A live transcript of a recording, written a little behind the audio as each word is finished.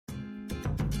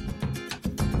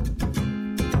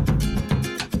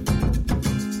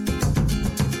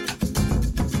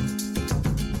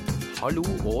Hallo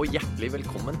og hjertelig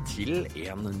velkommen til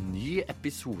en ny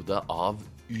episode av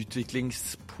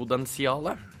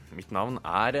Utviklingspotensialet. Mitt navn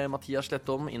Mathias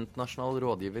Slettholm, internasjonal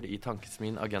rådgiver i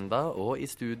Tankesmien Agenda, og i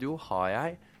studio har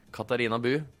jeg Katarina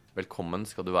Bu. Velkommen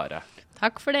skal du være.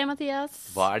 Takk for det,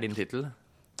 Mathias. Hva din titel?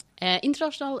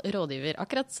 Internasjonal rådgiver,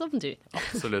 akkurat som du.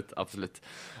 Absolutt, absolutt.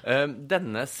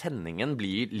 Denne sendingen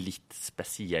blir litt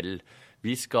spesiell.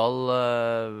 Vi skal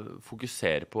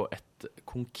fokusere på et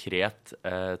konkret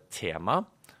tema,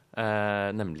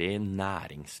 nemlig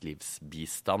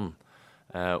næringslivsbistand.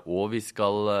 Og vi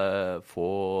skal få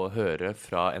høre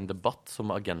fra en debatt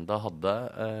som Agenda hadde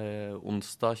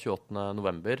onsdag 28.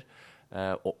 november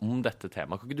om dette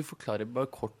temaet. Kan ikke du forklare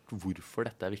bare kort hvorfor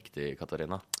dette viktig,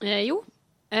 Katarina? Det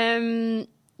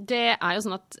jo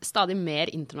sånn at stadig mer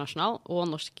internasjonal og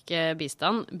norsk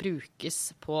bistand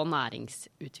brukes på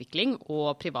næringsutvikling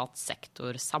og privat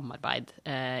sektor samarbeid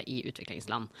i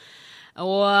utviklingsland.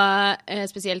 Og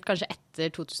spesielt kanskje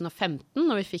etter 2015,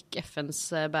 når vi fikk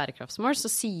FNs bærekraftsmål, så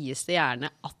sies det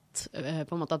gjerne at,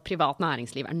 på en måte, at privat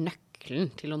næringsliv nøkkelen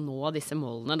til å nå disse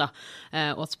målene. Da.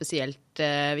 Og at spesielt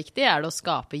viktig det å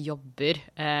skape jobber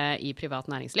i privat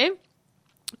næringsliv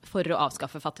for å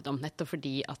avskaffe fattigdom, nettopp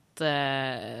fordi at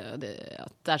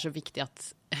det så viktig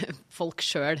at folk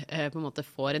selv på en måte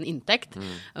får en inntekt,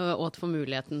 og at får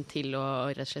muligheten til å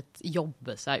rett og slett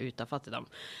jobbe seg ut av fattigdom.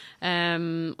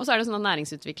 Og så det sånn at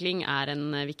næringsutvikling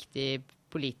en viktig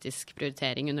politisk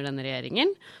prioritering under denne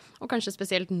regjeringen, og kanskje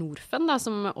spesielt Norfund, da,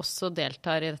 som også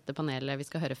deltar i dette panelet vi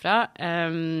skal høre fra.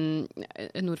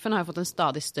 Norfund har jo fått en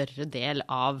stadig større del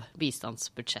av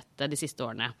bistandsbudsjettet de siste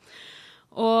årene.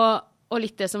 Og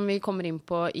litt det som vi kommer inn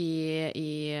på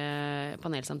i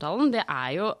panelsamtalen, det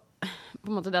jo på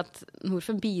en måte det at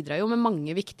Norfund bidrar jo med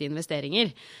mange viktige investeringer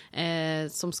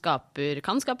som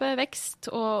kan skape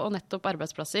vekst og nettopp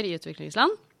arbeidsplasser i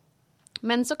utviklingsland.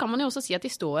 Men så kan man jo også si at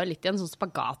de står litt i en sånn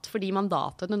spagat, fordi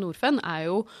mandatet til Norfund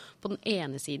jo på den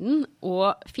ene siden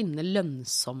å finne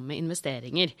lønnsomme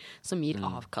investeringer som gir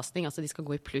avkastning, altså de skal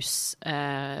gå i pluss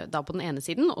da på den ene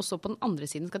siden, og så på den andre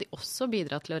siden skal de også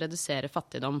bidra til å redusere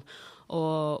fattigdom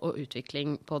og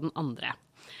utvikling på den andre.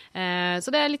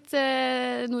 Så det litt,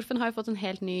 Norfund har jo fått en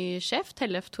helt ny sjef,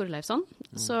 Tellef Torleifsson,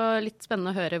 så litt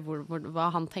spennende å høre hva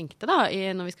han tenkte da,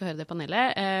 når vi skal høre det panelet,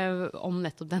 om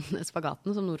nettopp denne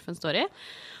spagaten som Norfund står i.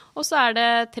 Og så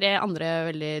det 3 andre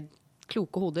veldig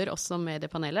kloke hoder også med i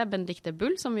det panelet, Benedicte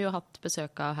Bull, som vi jo har hatt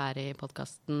besøk av her i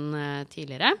podcasten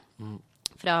tidligere,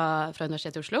 fra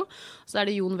Universitetet i Oslo. Så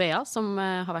det Jon Vea, som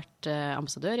har vært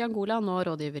ambassadør i Angola, nå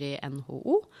rådgiver i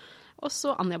NHO, og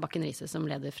så Anja Bakken Riise, som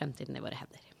leder Fremtiden i våre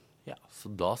hender. Ja, så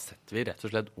da setter vi rett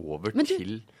og slett over til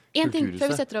Kulturhuset. En ting før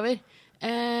vi setter over.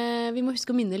 Vi må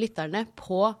huske å minne lytterne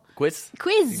på Quiz.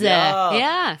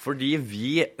 Ja, fordi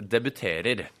vi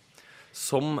debuterer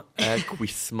som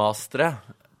quizmastere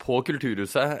på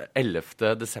Kulturhuset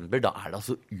 11. desember. Da det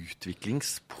altså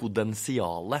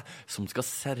utviklingspotensialet som skal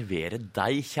servere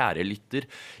deg, kjære lytter,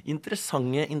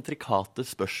 interessante, intrikate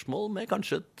spørsmål med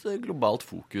kanskje et globalt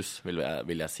fokus, vil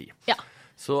jeg si. Ja.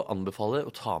 Så anbefaler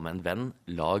å ta med en venn,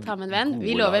 ta med en venn.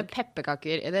 Vi lover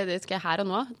pepperkaker. Det skal jeg her og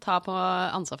nå ta på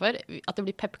ansvar for. At det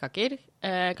blir pepperkaker,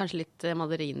 kanskje litt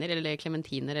mandariner eller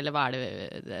klementiner, eller hva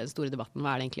den store debatten,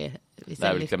 hva det egentlig? Det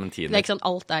vel klementiner. Det ikke sånn,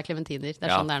 alt klementiner. Det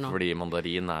sånn det nå. Ja, fordi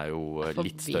mandarin jo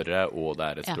litt større, og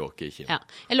det et språk i Kina. Ja.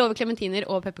 Jeg lover klementiner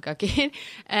og pepperkaker.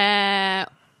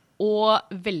 Og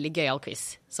veldig gøyal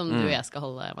quiz, som du og jeg skal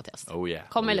holde, Mathias. Oh yeah.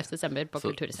 Kom 11. desember på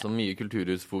Kulturhuset. Så mye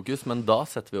kulturhusfokus, men da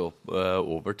setter vi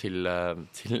over til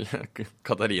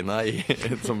Katarina,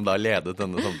 som da ledet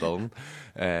denne samtalen.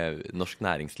 Norsk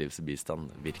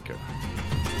næringslivsbistand virker det.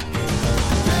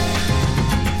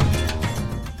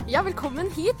 Ja,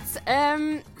 velkommen hit.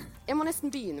 Jeg må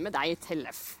nesten begynne med deg,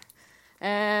 Tellef.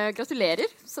 Gratulerer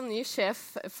som ny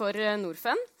sjef for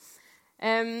Norfund.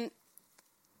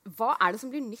 Hva det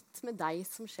som blir nytt med deg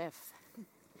som sjef?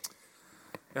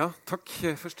 Ja, takk.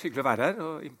 Først hyggelig å være her,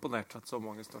 og imponert at så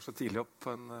mange står så tidlig opp på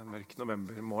en mørk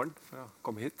novembermorgen for å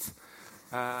komme hit.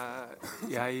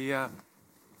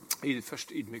 Jeg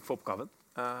først ydmyk for oppgaven.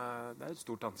 Det et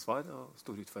stort ansvar og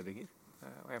store utfordringer,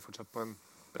 og jeg fortsatt på en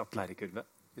bratt lærekurve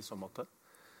i så måte.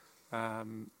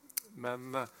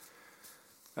 Men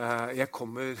jeg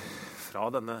kommer fra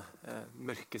denne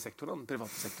mørke sektoren, den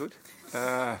private sektor,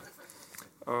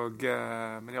 men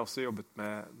jeg har også jobbet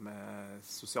med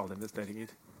sosiale investeringer.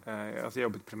 Jeg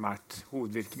jobbet primært,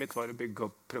 hovedvirket mitt var å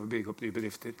prøve å bygge opp nye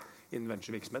bedrifter innen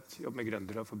venturevirksomhet. Jobbe med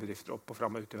grøndere og få bedrifter opp og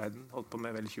frem og ut i verden. Holdt på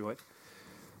med vel 20 år.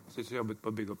 Så jeg jobbet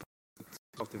på å bygge opp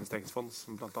et investeringsfond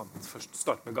som blant annet først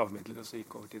startet med gavemidler og så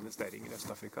gikk over til investeringer i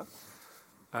Øst-Afrika.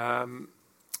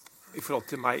 I forhold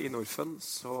til meg I Norfund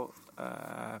så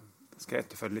skal jeg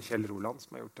etterfølge Kjell Roland,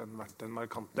 som har vært en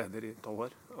markant leder I 12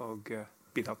 år, og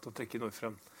bidratt til å trekke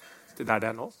Norfund til der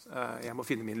det nå. Jeg må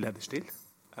finne min lederstil.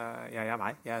 Jeg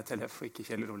meg, jeg Tellef og ikke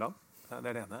Kjell Roland.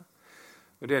 Det det ene.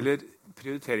 Når det gjelder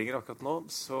prioriteringer akkurat nå,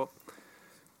 så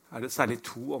det særlig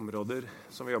 2 områder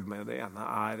som vi jobber med. Det ene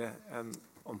en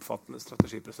omfattende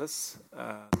strategiprosess.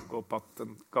 Det går på at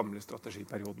den gamle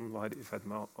strategiperioden var I ferd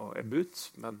med å ebbe ut,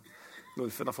 men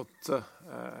Norfund har fått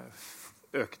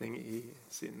økning I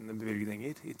sine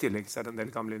bevilgninger. I tillegg så det en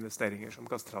del gamle investeringer som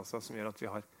kaster av seg, som gjør at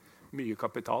vi har mye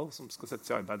kapital som skal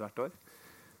settes I arbeid hvert år.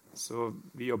 Så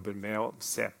vi jobber med å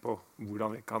se på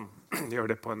hvordan vi kan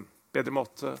gjøre det på en bedre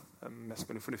måte, en mest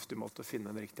mulig fornuftig måte, å finne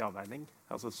en riktig avveining.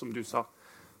 Altså som du sa,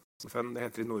 det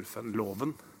heter I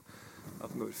Norfund-loven,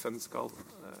 at Norfund skal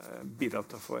bidra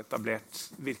til å få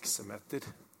etablert virksomheter,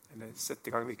 eller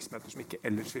sette I gang virksomheter som ikke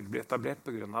ellers vil bli etablert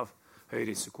på grunn av høy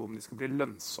risiko, om de skal bli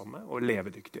lønnsomme og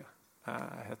levedyktige,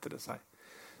 heter det seg.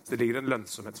 Så det ligger en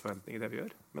lønnsomhetsforventning I det vi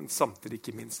gjør, men samtidig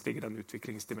ikke minst ligger det en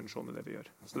utviklingsdimensjon I det vi gjør.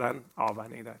 Så det en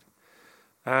avveining der.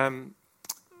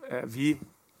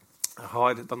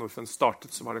 Da Norfund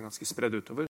startet, så var det ganske spredd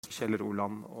utover. Kjell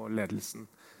Roland og ledelsen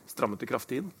strammet det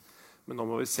kraftig inn. Men nå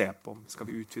må vi se på om skal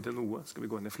vi utvide noe, skal vi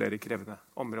gå inn I flere krevende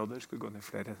områder, skal vi gå inn I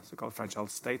flere såkalt fragile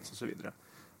states og så videre.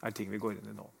 Det ting vi går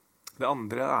inn I nå. Det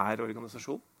andre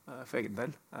organisasjon for egen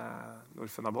del.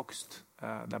 Norfund har vokst.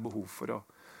 Det behov for å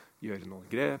gjøre noen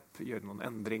grep, gjøre noen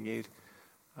endringer,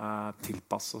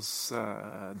 tilpasse oss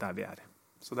der vi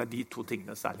Så det de 2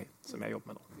 tingene særlig som jeg jobber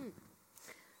med nå.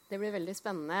 Det blir veldig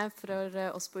spennende for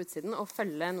oss på utsiden å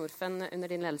følge Norfund under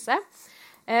din ledelse.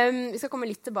 Vi skal komme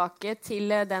litt tilbake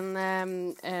til den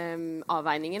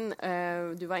avveiningen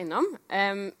du var innom.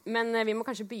 Men vi må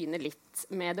kanskje begynne litt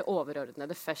med det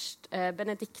overordnede først.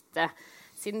 Benedikte,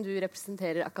 siden du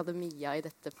representerer akademia I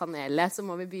dette panelet, så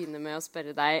må vi begynne med å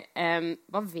spørre deg,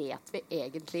 hva vet vi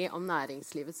egentlig om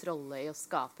næringslivets rolle I å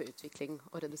skape utvikling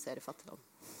og redusere fattigdom?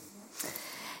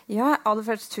 Ja, aller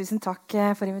først tusen takk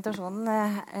for invitasjonen,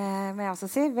 må jeg også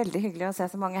si. Veldig hyggelig å se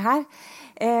så mange her.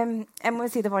 Jeg må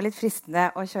si det var litt fristende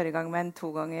å kjøre I gang med en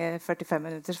 2 ganger 45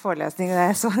 minutters forelesning da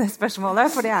jeg så det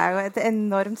spørsmålet, for det jo et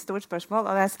enormt stort spørsmål,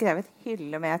 og det skrevet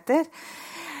hyllemeter.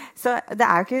 Så det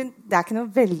ikke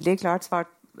noe veldig klart svar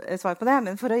på det,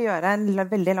 men for å gjøre en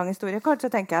veldig lang historie kort,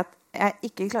 så tenker jeg at jeg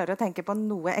ikke klarer å tenke på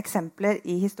noen eksempler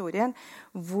I historien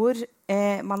hvor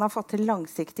man har fått til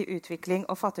langsiktig utvikling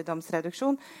og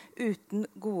fattigdomsreduksjon uten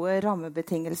gode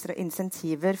rammebetingelser og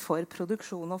insentiver for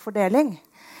produksjon og fordeling.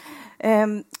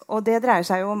 Og det dreier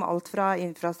seg jo om alt fra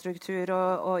infrastruktur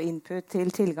og input til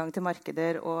tilgang til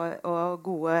markeder og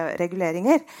gode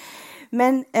reguleringer.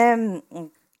 Men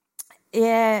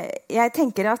jeg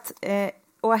tenker at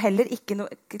og heller ikke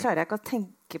klarer jeg ikke å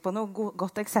tenke på noe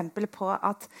godt eksempel på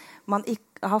at man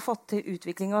ikke har fått til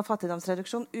utvikling og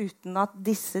fattigdomsreduksjon uten at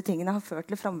disse tingene har ført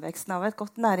til fremveksten av et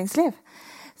godt næringsliv.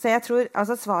 Så jeg tror,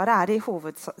 altså svaret I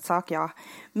hovedsak ja.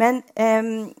 Men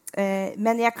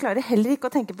jeg klarer heller ikke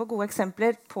å tenke på gode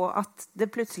eksempler på at det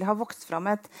plutselig har vokst frem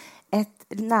et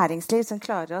næringsliv som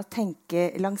klarer å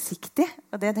tenke langsiktig,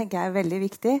 og det tenker jeg veldig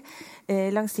viktig,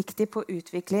 langsiktig på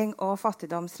utvikling og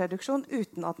fattigdomsreduksjon,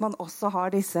 uten at man også har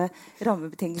disse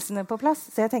rammebetingelsene på plass.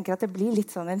 Så jeg tenker at det blir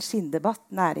litt sånn en skinndebatt,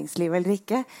 næringsliv eller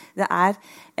ikke. Det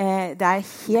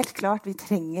helt klart vi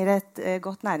trenger et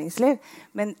godt næringsliv,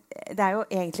 men det jo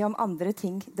egentlig om andre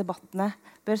ting debattene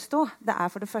bør stå. Det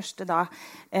for det første da,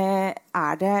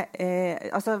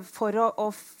 altså for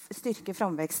å styrke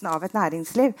fremveksten av et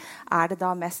næringsliv, det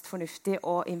da mest fornuftig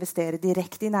å investere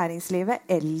direkte I næringslivet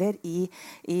eller I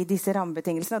disse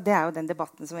rammebetingelsene. Og det jo den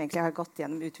debatten som egentlig har gått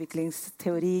gjennom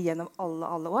utviklingsteori gjennom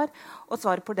alle år. Og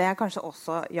svaret på det kanskje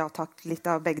også ja takk, litt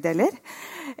av begge deler.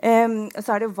 Så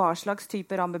det jo hva slags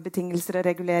type rammebetingelser og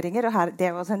reguleringer, og her, det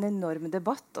også en enorm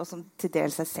debatt, og som til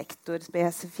dels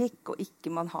sektorspesifikk, og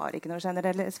man har ikke noe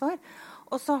generelle svar.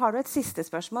 Og så har du et siste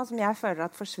spørsmål som jeg føler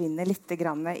at forsvinner litt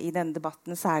grann I denne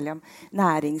debatten, særlig om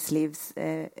næringslivets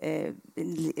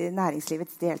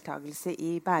deltakelse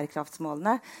I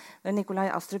bærekraftsmålene. Når Nikolai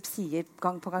Astrup sier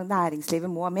gang på gang næringslivet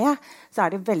må med, så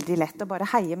det veldig lett å bare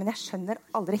heie, men jeg skjønner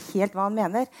aldri helt hva han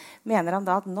mener. Mener han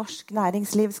da at norsk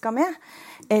næringsliv skal med?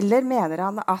 Eller mener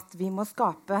han at vi må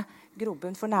skape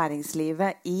grobunn for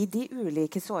næringslivet I de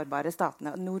ulike sårbare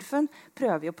statene? Norfund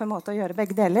prøver jo på en måte å gjøre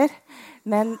begge deler,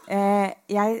 men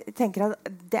jeg tenker at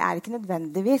det ikke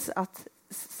nødvendigvis at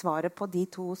svaret på de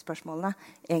 2 spørsmålene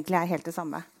egentlig helt det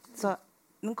samme. Så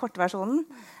den korte versjonen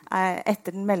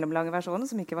etter den mellomlange versjonen,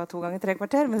 som ikke var 2 ganger 3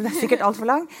 kvarter, men det sikkert alt for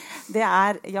lang, det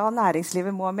ja,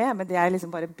 næringslivet må med, men det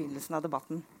liksom bare begynnelsen av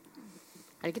debatten.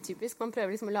 Er det ikke typisk? Man prøver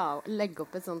liksom å legge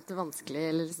opp et sånt vanskelig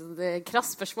eller liksom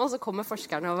krass spørsmål, så kommer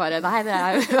forskerne og bare nei, det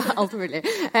er jo alt mulig.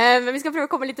 Men vi skal prøve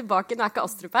å komme litt tilbake. Nå er ikke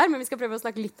Astrup her, men vi skal prøve å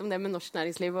snakke litt om det med norsk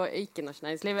næringsliv og ikke-norsk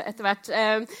næringsliv etter hvert.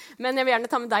 Men jeg vil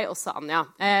gjerne ta med deg også, Anja.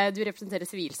 Du representerer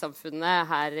sivilsamfunnet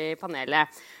her i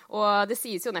panelet. Og det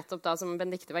sies jo nettopp da, som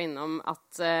Benedikte var innom,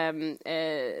 at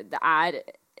det er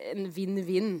en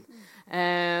vinn-vinn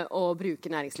å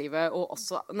bruke næringslivet, og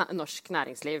også norsk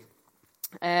næringsliv.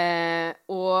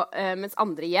 Mens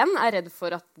andre igjen er redd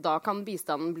for at da kan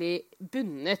bistanden bli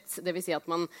bundet. Det vil si at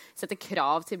man setter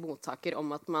krav til mottaker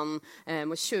om at man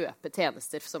må kjøpe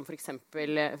tjenester som for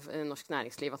eksempel norsk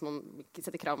næringsliv. At man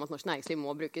setter krav om at norsk næringsliv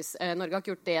må brukes. Norge har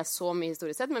ikke gjort det så mye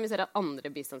historisk sett, men vi ser at andre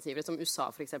bistandsgivere som USA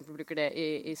for eksempel bruker det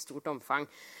i stort omfang.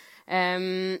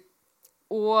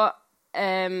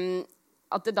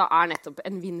 At det da er nettopp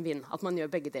en vinn-vinn, at man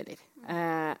gjør begge deler.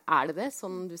 Er det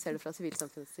sånn du ser det fra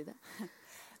sivilsamfunnets side?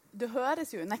 Det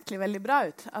høres jo unektelig veldig bra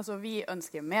ut. Altså, vi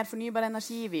ønsker mer fornybar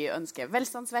energi, vi ønsker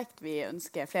velstandsvekt, vi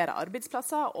ønsker flere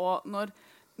arbeidsplasser. Og når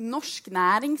norsk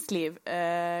næringsliv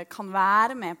kan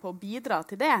være med på å bidra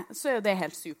til det, så er jo det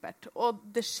helt supert. Og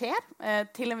det skjer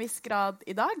til en viss grad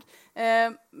i dag,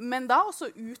 men da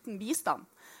også uten bistand.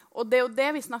 Og det er jo det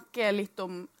vi snakker litt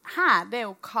om her, det er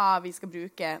jo hva vi skal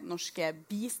bruke norske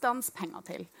bistandspenger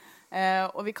til.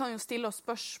 Og vi kan jo stille oss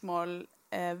spørsmål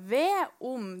ved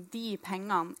om de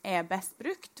pengene er best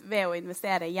brukt ved å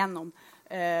investere gjennom,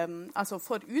 altså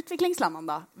for utviklingslandene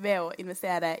da, ved å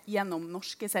investere gjennom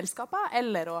norske selskaper,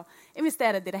 eller å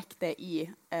investere direkte i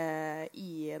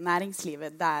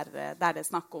næringslivet der det er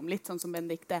snakk om, litt sånn som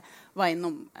Benedikte var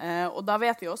innom. Og da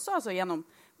vet vi også, altså gjennom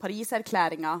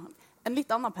Paris-erklæringen, en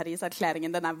litt annen Paris-erklæring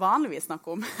enn den jeg vanligvis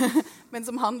snakker om, men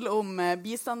som handler om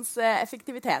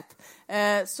bistandseffektivitet,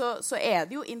 så er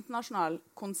det jo internasjonal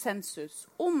konsensus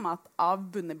om at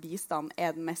avbundet bistand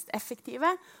er den mest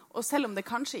effektive. Og selv om det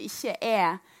kanskje ikke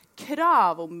er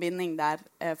krav om binding der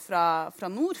fra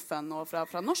Norfund og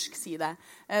fra norsk side,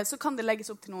 så kan det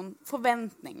legges opp til noen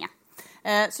forventninger.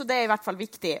 Så det er i hvert fall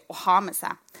viktig å ha med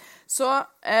seg. Så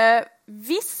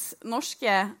hvis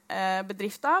norske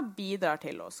bedrifter bidrar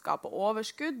til å skape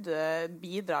overskudd,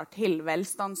 bidrar til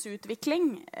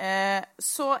velstandsutvikling,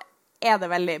 så er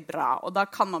det veldig bra. Og da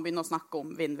kan man begynne å snakke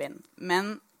om vinn-vinn.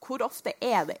 Men hvor ofte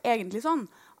er det egentlig sånn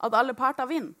at alle parter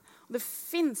vinner? Og det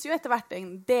finnes jo etter hvert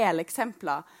en del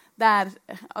eksempler der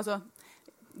altså,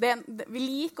 vi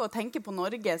liker å tenke på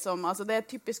Norge som altså det er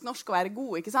typisk norsk å være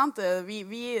god, ikke sant?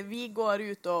 Vi går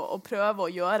ut og prøver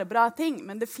å gjøre bra ting,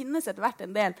 men det finnes etter hvert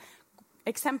en del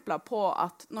eksempler på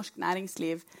at norsk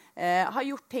næringsliv har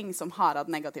gjort ting som har hatt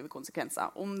negative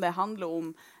konsekvenser. Om det handler om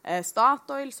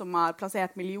Statoil, som har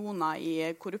plassert millioner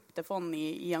i korrupte fond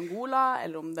i Angola,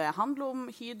 eller om det handler om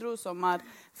Hydro, som har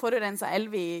forurenset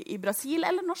elver i Brasil,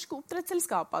 eller norske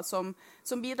oppdrettsselskaper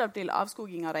som bidrar til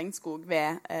avskoging av regnskog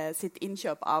ved sitt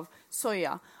innkjøp av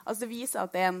soya. Altså det viser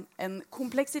at det er en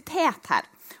kompleksitet her.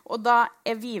 Og da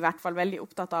er vi i hvert fall veldig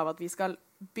opptatt av at vi skal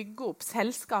bygge opp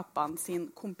selskapene sin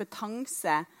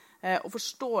kompetanse og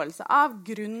forståelse av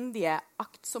grundige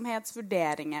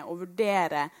aktsomhetsvurderinger og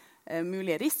vurdere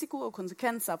mulige risiko og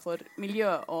konsekvenser for miljø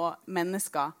og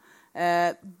mennesker.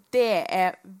 Det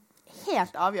er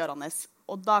helt avgjørende,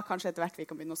 og da kanskje etter hvert vi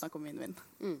kan begynne å snakke om vinn-vinn.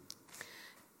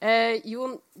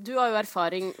 Jon, du har jo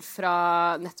erfaring fra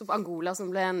nettopp Angola, som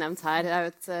ble nevnt her. Det er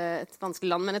jo et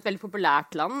vanskelig land, men et veldig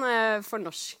populært land for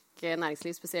norsk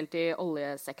næringsliv, spesielt i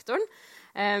oljesektoren.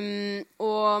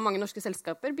 Og mange norske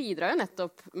selskaper bidrar jo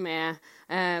nettopp med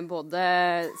både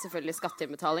selvfølgelig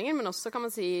skatteinnbetalinger, men også kan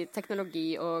man si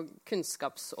teknologi og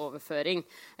kunnskapsoverføring.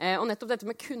 Og nettopp dette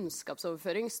med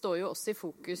kunnskapsoverføring står jo også i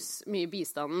fokus mye i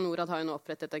bistanden. Norad har jo nå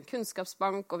opprettet en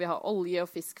kunnskapsbank, og vi har olje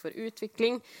og fisk for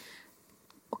utvikling.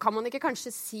 Og kan man ikke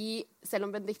kanskje si, selv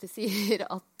om Benedikte sier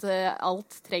at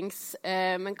alt trengs,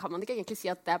 men kan man ikke egentlig si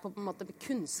at det er på en måte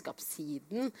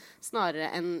kunnskapssiden snarere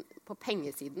enn på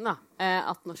pengesiden da,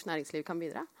 at norsk næringsliv kan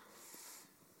bidra?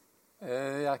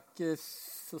 Jeg er ikke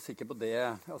så sikker på det.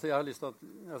 Altså,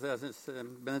 jeg synes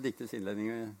Benediktes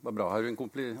innledning var bra her. Hun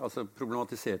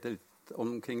problematiserte litt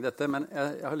omkring dette, men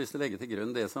jeg har lyst til å legge til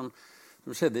grunn det som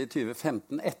skjedde i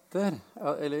 2015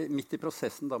 eller midt i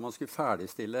prosessen da man skulle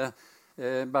ferdigstille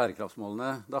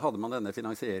bærekraftsmålene. Da hadde man denne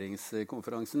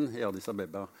finansieringskonferansen i Addis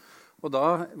Abeba. Og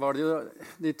da var det jo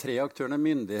de tre aktørene,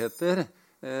 myndigheter,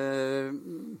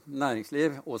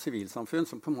 næringsliv og sivilsamfunn,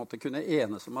 som på en måte kunne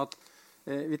enes om at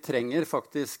vi trenger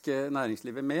faktisk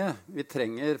næringslivet med. Vi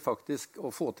trenger faktisk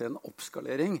å få til en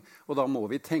oppskalering, og da må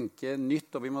vi tenke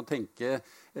nytt, og vi må tenke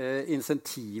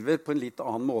insentiver på en litt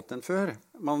annen måte enn før.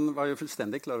 Man var jo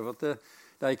fullstendig klar over at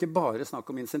Det er ikke bare snakk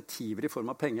om insentiver i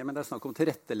form av penger, men det er snakk om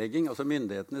tilrettelegging, altså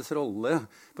myndighetenes rolle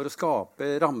for å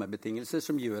skape rammebetingelser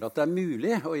som gjør at det er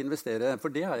mulig å investere. For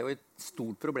det er jo et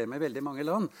stort problem i veldig mange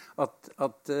land,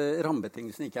 at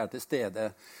rammebetingelsene ikke er til stede.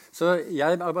 Så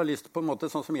jeg har bare lyst på en måte,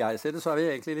 sånn som jeg ser det, så er vi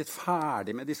egentlig litt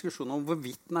ferdig med diskusjonen om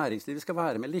hvorvidt næringslivet skal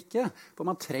være med eller ikke. For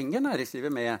man trenger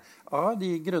næringslivet med av de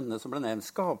grunnene som ble nevnt.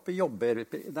 Skape jobber.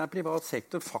 Det er privat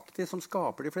sektor faktisk som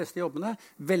skaper de fleste jobbene.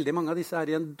 Veldig mange av disse er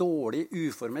i en dårlig,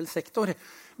 uformell sektor.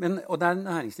 Og det er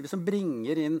næringslivet som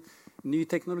bringer inn ny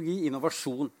teknologi,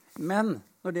 innovasjon. Men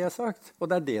når det er sagt, og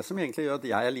det er det som egentlig gjør at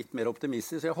jeg er litt mer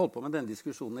optimistisk, jeg har holdt på med denne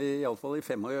diskusjonen i alle fall i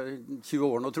 25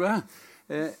 år nå, tror jeg,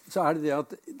 så er det at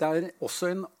det er også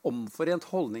en omforent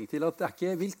holdning til at det er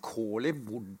ikke vilkårlig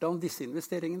hvordan disse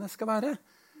investeringene skal være.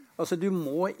 Altså du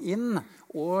må inn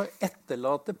og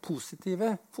etterlate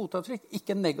positive fotavtrykk,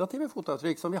 ikke negative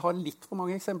fotavtrykk, som vi har litt for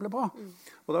mange eksempler på.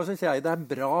 Og da synes jeg det er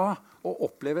bra å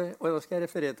oppleve, og da skal jeg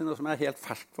referere til noe som er helt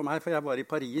ferskt for meg, for jeg var i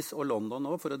Paris og London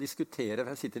nå for å diskutere,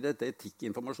 jeg sitter i dette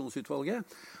etikkinformasjonsutvalget,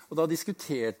 og da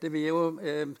diskuterte vi jo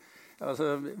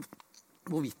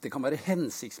hvorvidt det kan være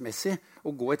hensiktsmessig å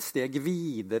gå et steg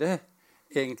videre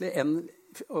egentlig enn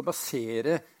å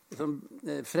basere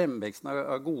fremveksten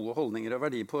av gode holdninger og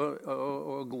verdi på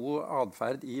og god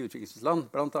adferd i utviklingsland,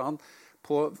 blant annet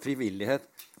på frivillighet.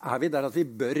 Er vi der at vi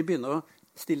bør begynne å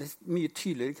stille mye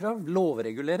tydeligere krav,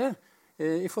 lovregulere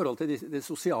i forhold til det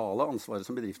sosiale ansvaret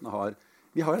som bedriftene har?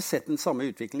 Vi har sett den samme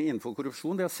utviklingen innenfor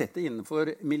korrupsjon, vi har sett det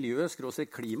innenfor miljø,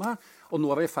 klima, og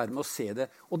nå er vi i ferd med å se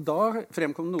det. Og da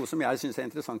fremkom noe som jeg synes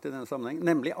er interessant i denne sammenheng,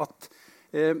 nemlig at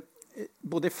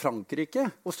både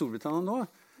Frankrike og Storbritannia nå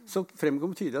så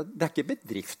fremkommer tydelig at det er ikke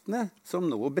bedriftene som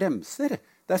nå bremser.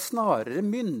 Det er snarere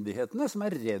myndighetene som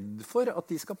er redd for at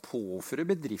de skal påføre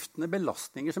bedriftene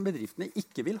belastninger som bedriftene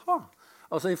ikke vil ha.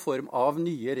 Altså i form av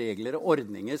nye regler og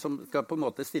ordninger som skal på en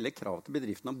måte stille krav til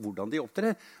bedriftene om hvordan de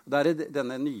opptrer. Der er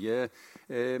denne nye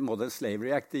Modern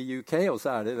Slavery Act i UK, og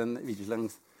så er det den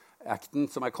Vigilance Acten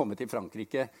som er kommet til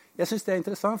Frankrike. Jeg synes det er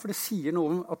interessant, for det sier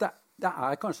noe om at det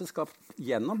er kanskje skapt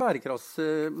gjennom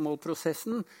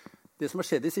bærekraftsmålprosessen det som har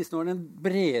skjedd de siste årene, en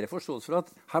bredere forståelse for at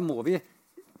her må vi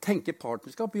tenke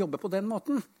partnerskap og jobbe på den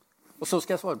måten. Og så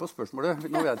skal jeg svare på spørsmålet.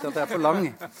 Nå vet jeg at det er for lang.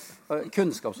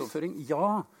 Kunnskapsoverføring,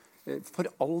 ja, for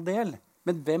all del.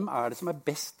 Men hvem er det som er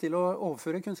best til å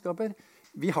overføre kunnskaper?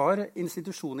 Vi har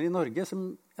institusjoner i Norge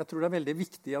som jeg tror det er veldig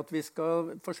viktig at vi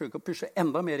skal forsøke å pushe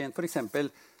enda mer inn. For eksempel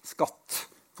skatt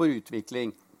for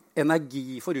utvikling,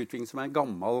 energi for utvikling som er en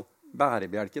gammel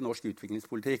bærebjelke i norsk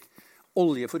utviklingspolitikk.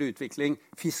 Olje for utvikling,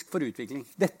 fisk for utvikling.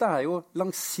 Dette er jo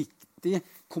langsiktig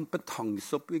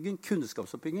kompetanseoppbygging,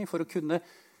 kunnskapsoppbygging for å kunne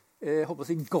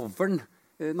govern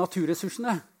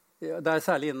naturressursene. Det er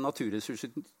særlig innen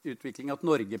naturressursutvikling at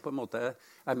Norge på en måte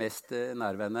er mest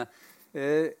nærværende.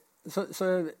 Jeg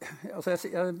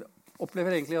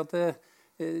opplever egentlig at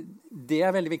det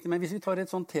er veldig viktig. Men hvis vi tar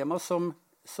et sånt tema som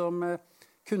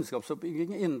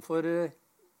kunnskapsoppbygging innenfor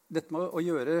dette med å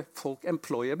gjøre folk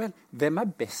employable, hvem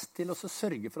er best til å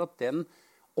sørge for at den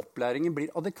opplæringen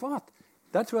blir adekvat?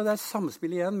 Der tror jeg det er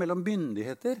samspill igjen mellom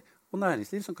myndigheter og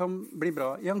næringsliv som kan bli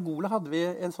bra. I Angola hadde vi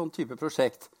en sånn type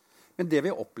prosjekt. Men det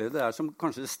vi opplevde er som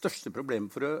kanskje det største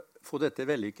problemet for å få dette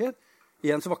vellykket.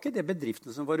 Igjen så var ikke det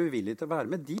bedriftene som var uvillige til å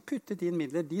være med. De puttet inn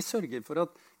midler. De sørget for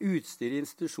at utstyret i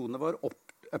institusjonene var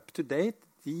up to date.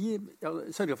 De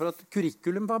sørget for at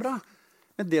curriculum var bra.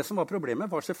 Men det som var problemet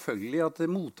var selvfølgelig at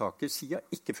mottakersiden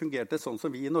ikke fungerte sånn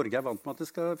som vi i Norge er vant med at det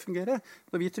skal fungere.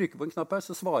 Når vi trykker på en knapp her,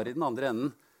 så svarer den andre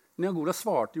enden. Men i Angola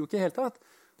svarte jo ikke i hele tatt.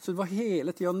 Så det var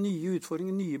hele tiden nye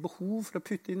utfordringer, nye behov for å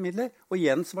putte inn midler. Og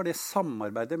igjen så var det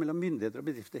samarbeidet mellom myndigheter og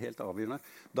bedrifter helt avgjørende.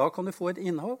 Da kan du få et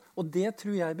innhold, og det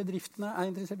tror jeg bedriftene er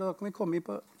interessert i. Da kan vi komme inn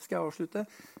på, skal jeg avslutte,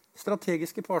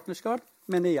 strategiske partnerskap,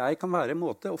 mener jeg kan være en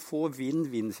måte å få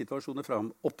vinn-vinn-situasjoner fram.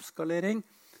 Oppskalering,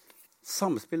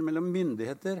 samspill mellom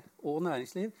myndigheter og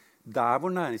næringsliv. Der hvor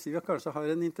næringslivet kanskje har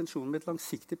en intensjon med et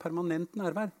langsiktig, permanent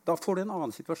nærvær, da får du en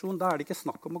annen situasjon. Da er det ikke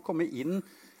snakk om å komme inn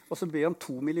og så be om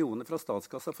 2 millioner fra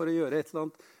statskassa for å gjøre et eller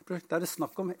annet prosjekt. Da er det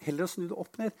snakk om heller å snu det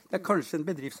opp ned. Det er kanskje en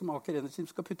bedrift som Aker Energy som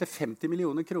skal putte 50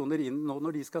 millioner kroner inn nå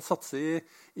når de skal satse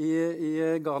i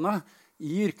Ghana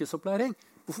i yrkesopplæring.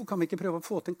 Hvorfor kan vi ikke prøve å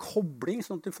få til en kobling,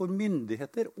 sånn at du får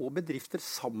myndigheter og bedrifter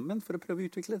sammen for å prøve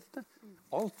å utvikle dette?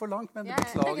 Alt for langt, men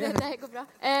beklager. Det går bra.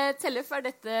 Tellef, er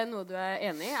dette noe du er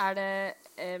enig i?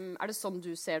 Er det sånn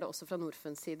du ser det også fra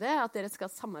Norfunds side, at dere skal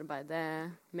samarbeide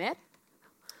mer?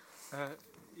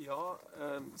 Ja,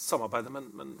 samarbeide,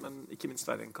 men ikke minst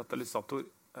være en katalysator.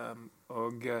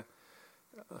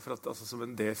 For at, altså, som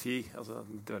en DFI, altså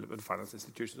Development Finance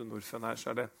Institution og Norfund her,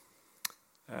 så er det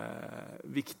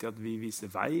viktig at vi viser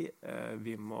vei.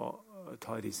 Vi må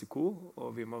ta risiko,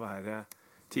 og vi må være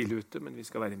tidlig ute, men vi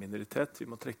skal være i minoritet. Vi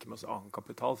må trekke med oss annen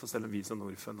kapital, for selv om vi som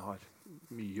Norfund har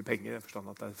mye penger, jeg forstår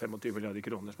at det 25 milliarder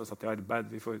kroner som satt i arbeid,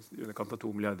 vi får underkant av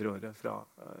 2 milliarder i året fra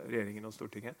regjeringen og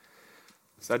Stortinget,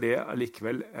 så det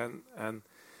allikevel en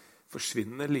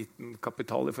forsvinnende liten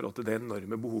kapital i forhold til det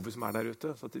enorme behovet som der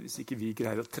ute. Så at hvis ikke vi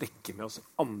greier å trekke med oss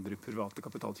andre private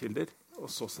kapitalkilder, og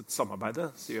så sett samarbeide,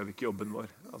 så gjør vi ikke jobben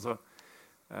vår. Altså,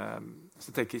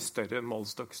 så tenker jeg i større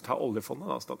målestokk, ta oljefondet,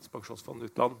 da, Statens pensjonsfond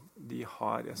utland, de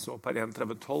har, jeg så per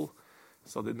 1,3012,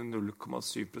 så hadde de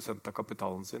 0,7% av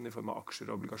kapitalen sin i form av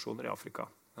aksjer og obligasjoner i Afrika.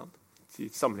 Ja.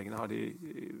 Sammenlignet har de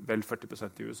vel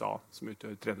 40% i USA, som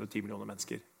utgjør 310 millioner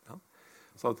mennesker. Ja.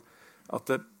 Så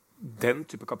at den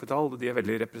type kapital, de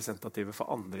veldig representative for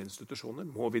andre institusjoner,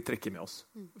 må vi trekke med oss.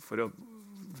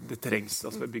 Det trengs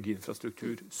for å bygge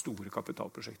infrastruktur, store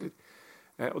kapitalprosjekter.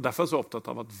 Og derfor er jeg så opptatt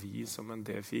av at vi som en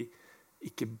DFI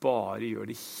ikke bare gjør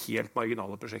de helt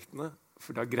marginale prosjektene,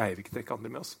 for da greier vi ikke trekke andre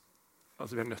med oss.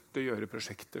 Altså, vi nødt til å gjøre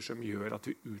prosjekter som gjør at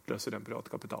vi utløser den private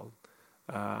kapitalen.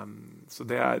 Så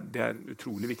det er en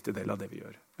utrolig viktig del av det vi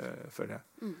gjør, føler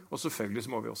jeg. Og selvfølgelig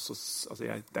så må vi også, altså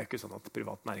det er ikke sånn at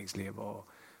privat næringsliv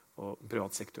og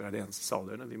privat sektor det eneste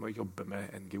saliggjørende. Vi må jobbe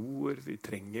med NGO-er, vi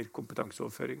trenger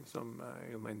kompetanseoverføring, som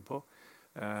jeg var inne på.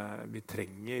 Vi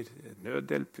trenger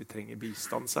nødhjelp, vi trenger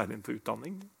bistand, særlig innenfor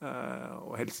utdanning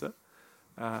og helse.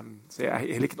 Så jeg er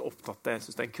heller ikke opptatt av, jeg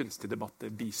synes det en kunstig debatt,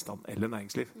 bistand eller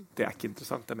næringsliv. Det ikke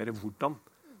interessant, det mer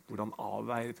hvordan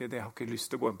avveier vi det. Jeg har ikke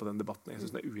lyst til å gå inn på den debatten, jeg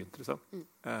synes det uinteressant.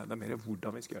 Det mer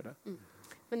hvordan vi skal gjøre det.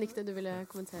 Benedikte, du ville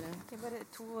kommentere? Bare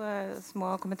 2 små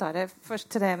kommentarer. Først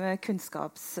til det med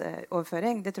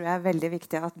kunnskapsoverføring. Det tror jeg veldig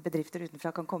viktig at bedrifter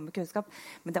utenfra kan komme med kunnskap.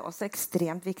 Men det også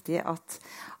ekstremt viktig at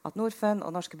Norfund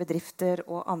og norske bedrifter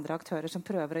og andre aktører som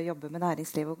prøver å jobbe med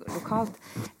næringsliv lokalt,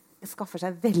 skaffer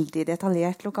seg veldig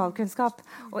detaljert lokalkunnskap.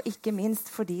 Og ikke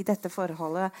minst fordi dette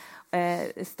forholdet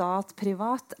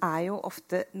stat-privat jo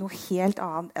ofte noe helt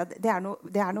annet. Det er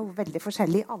noe veldig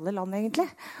forskjellig i alle land, egentlig.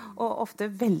 Og ofte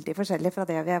veldig forskjellig fra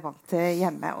det vi vant til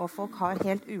hjemme. Og folk har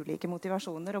helt ulike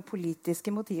motivasjoner, og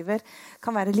politiske motiver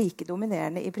kan være like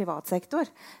dominerende i privat sektor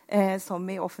som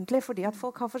i offentlig, fordi at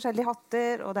folk har forskjellige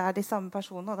hatter, og det de samme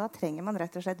personene, og da trenger man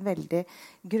rett og slett veldig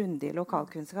grundig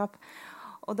lokalkunnskap.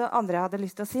 Og det andre jeg hadde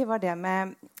lyst til å si, var det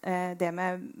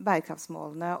med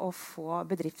bærekraftsmålene å få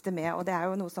bedrifter med. Og det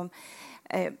jo noe som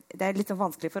det litt sånn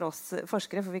vanskelig for oss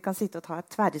forskere, for vi kan sitte og ta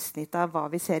et tverrsnitt av hva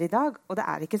vi ser i dag. Og det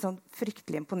ikke sånn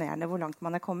fryktelig imponerende hvor langt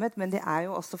man kommet, men det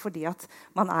jo også fordi at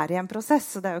man i en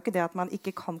prosess. Så det jo ikke det at man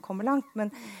ikke kan komme langt. Men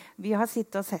vi har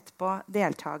sittet og sett på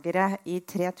deltakere i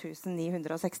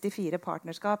 3964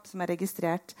 partnerskap som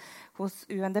registrert hos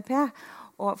UNDP.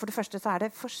 Og for det første så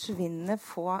det forsvinnende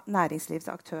få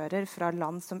næringslivsaktører fra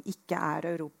land som ikke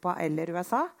Europa eller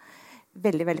USA.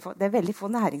 Veldig, veldig få. Det veldig få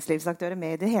næringslivsaktører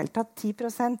med i det hele tatt.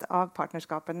 10% av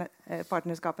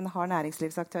partnerskapene har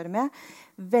næringslivsaktører med.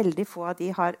 Veldig få av de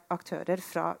har aktører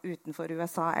fra utenfor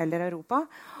USA eller Europa.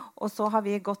 Og så har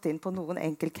vi gått inn på noen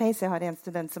enkeltcase. Jeg har en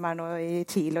student som nå i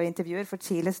Chile og intervjuer, for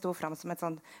Chile sto frem som et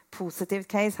sånn positivt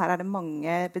case. Her det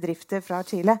mange bedrifter fra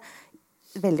Chile.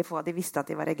 Veldig få av de visste at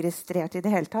de var registrert i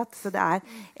det hele tatt. Så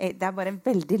det bare en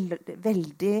veldig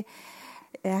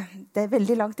det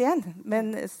veldig langt igjen.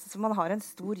 Men så man har en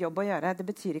stor jobb å gjøre. Det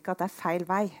betyr ikke at det feil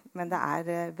vei, men det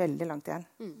veldig langt igjen.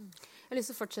 Jeg har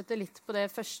lyst til å fortsette litt på det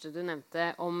første du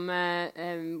nevnte om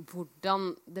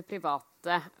hvordan det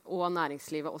private og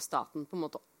næringslivet og staten på en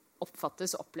måte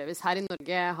oppfattes og oppleves. Her i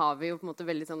Norge har vi jo på en måte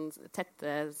veldig sånn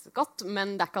tette skott,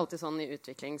 men det ikke alltid sånn i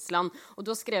utviklingsland. Og du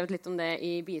har skrevet litt om det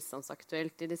i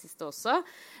Bistandsaktuelt i det siste også.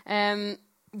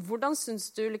 Hvordan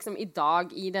synes du liksom i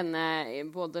dag i denne,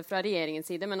 både fra regjeringens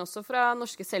side, men også fra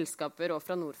norske selskaper og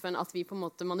fra Norfund, at vi på en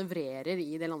måte manøvrerer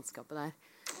i det landskapet der?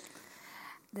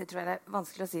 Det tror jeg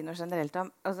vanskelig å si noe generelt om.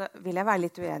 Altså, vil jeg være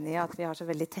litt uenig i at vi har så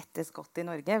veldig tette skott i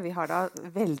Norge. Vi har da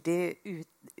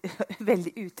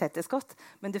veldig utette skott,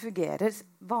 men det fungerer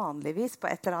vanligvis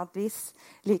på et eller annet vis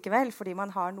likevel, fordi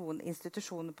man har noen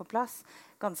institusjoner på plass,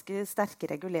 ganske sterke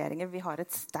reguleringer. Vi har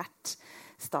et sterkt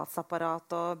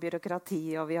statsapparat og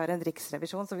byråkrati, og vi har en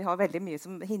riksrevisjon, så vi har veldig mye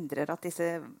som hindrer at disse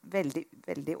veldig,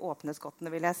 veldig åpne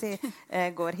skottene, vil jeg si,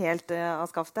 går helt av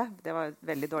skaftet. Det var et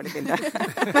veldig dårlig bilde.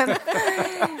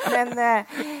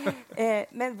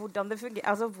 men hvordan det fungerer,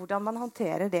 altså hvordan man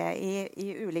håndterer det i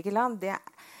ulike land,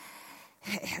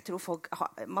 jeg tror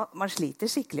man sliter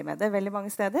skikkelig med det veldig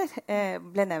mange steder.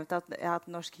 Ble nevnt at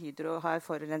Norsk Hydro har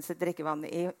forurenset drikkevann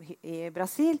i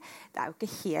Brasil. Det jo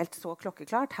ikke helt så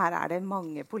klokkeklart. Her det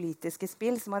mange politiske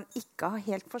spill som man ikke har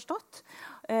helt forstått.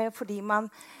 Fordi man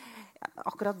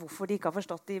akkurat hvorfor de ikke har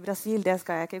forstått det i Brasil, det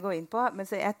skal jeg ikke gå inn på. Men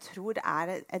så jeg tror det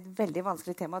et veldig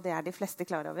vanskelig tema, og det de fleste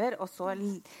klar over. Og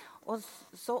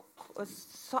så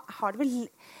har det vel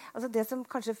altså det som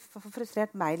kanskje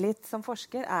frustrert meg litt som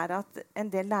forsker, at en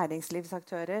del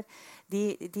næringslivsaktører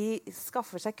de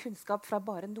skaffer seg kunnskap fra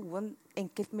bare noen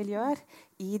enkeltmiljøer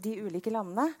i de ulike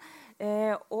landene,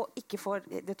 og ikke får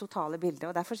det totale bildet.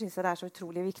 Og derfor synes jeg det så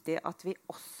utrolig viktig at vi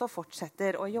også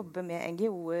fortsetter å jobbe med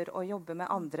NGO-er og jobbe med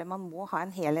andre. Man må ha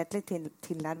en helhetlig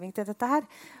tilnærming til dette her.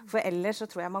 For ellers så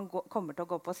tror jeg man kommer til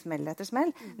å gå på smell etter smell,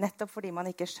 nettopp fordi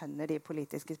man ikke skjønner de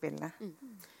politiske spillene.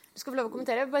 Du skal få lov å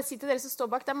kommentere. Bare si til dere som står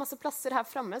bak. Det masse plasser her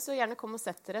fremme, så gjerne kom og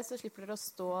sett dere, så slipper dere å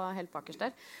stå helt bakerst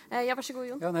der. Ja, vær så god,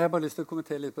 Jon. Ja, jeg har bare lyst til å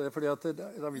kommentere litt på det, fordi at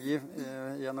da vi i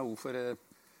NHO for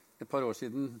et par år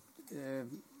siden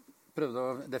prøvde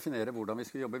å definere hvordan vi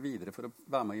skulle jobbe videre for å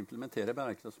være med å implementere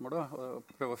bærekraftsmålene,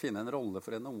 og prøve å finne en rolle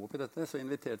for NHO oppi dette, så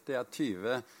inviterte jeg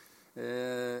 20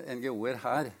 NGO-er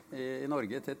her i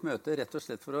Norge til et møte, rett og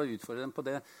slett for å utfordre dem på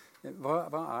det.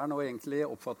 Hva nå egentlig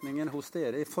oppfatningen hos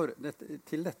dere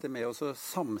til dette med å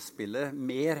samspille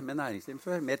mer med næringslivet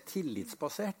før, mer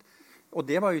tillitsbasert? Og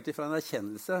det var ut ifra en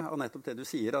erkjennelse av nettopp det du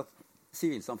sier, at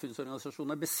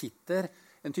sivilsamfunnsorganisasjoner besitter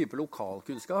en type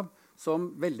lokalkunnskap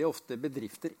som veldig ofte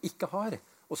bedrifter ikke har,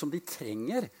 og som de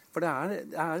trenger. For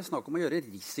det snakk om å gjøre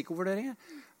risikovurderinger.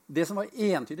 Det som var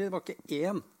entydig, det var ikke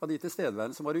én av de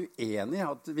tilstedeværende som var uenig i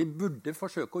at vi burde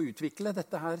forsøke å utvikle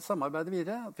dette her samarbeidet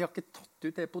videre. Vi har ikke tatt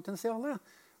ut det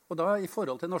potensialet. Og da i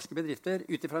forhold til norske bedrifter,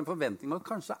 ut ifra en forventning om at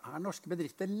kanskje norske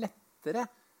bedrifter lettere,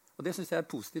 og det synes jeg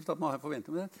positivt at man har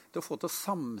forventning om det, til å få til å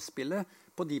samspille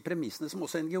på de premissene som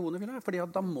også NGO-ene vil ha. Fordi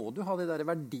da må du ha det der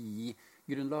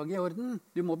verdigrunnlaget i orden.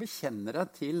 Du må bekjenne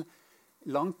deg til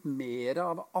langt mer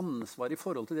av ansvar i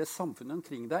forhold til det samfunnet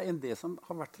omkring deg enn det som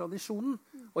har vært tradisjonen.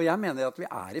 Og jeg mener at vi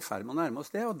i ferd med å nærme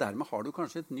oss det, og dermed har du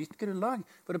kanskje et nytt grunnlag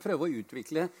for å prøve å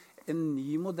utvikle en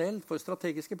ny modell for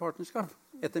strategiske partnerskap,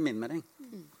 etter min mening.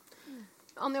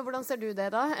 Anja, hvordan ser du det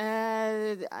da?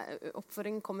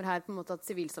 Oppfordringen kommer her på en måte at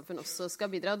sivilsamfunn også skal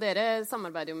bidra. Og dere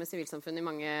samarbeider jo med sivilsamfunn i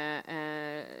mange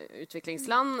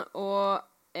utviklingsland, og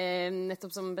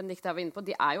nettopp som Benedikte var inne på,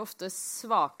 de jo ofte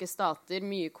svake stater,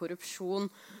 mye korrupsjon.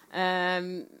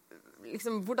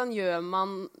 Hvordan gjør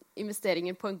man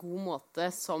investeringer på en god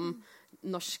måte som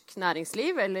norsk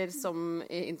næringsliv, eller som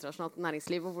internasjonalt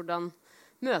næringsliv, og hvordan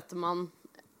møter man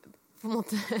på en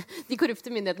måte de korrupte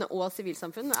myndighetene og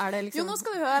sivilsamfunn? Jo, nå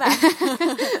skal du høre.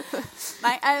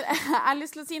 Nei, jeg har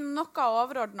lyst til å si noe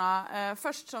overordnet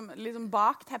først som liksom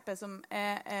bakteppe som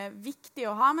viktig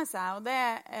å ha med seg. Og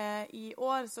i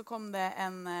år så kom det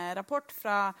en rapport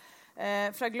fra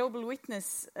Global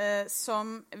Witness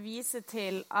som viser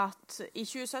til at i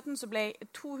 2017 så ble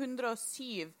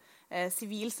 207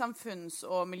 sivilsamfunns-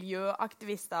 og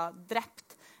miljøaktivister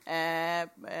drept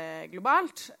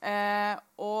globalt,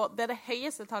 og det det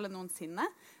høyeste tallet noensinne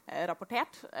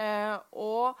rapportert,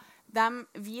 og de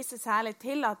viser særlig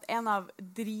til at en av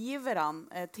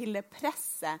driverne til det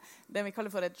presset, det vi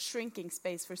kaller for et shrinking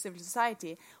space for civil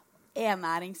society,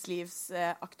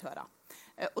 næringslivsaktører.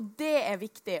 Og det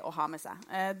viktig å ha med seg.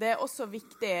 Det også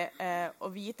viktig å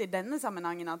vite i denne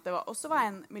sammenhengen at det også var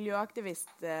en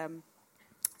miljøaktivist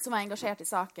som var engasjert i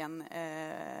saken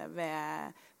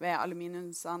ved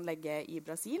aluminiumsanlegget i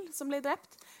Brasil, som ble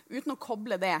drept, uten å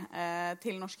koble det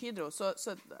til Norsk Hydro.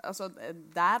 Altså,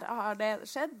 der har det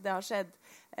skjedd. Det har skjedd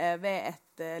ved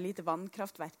et lite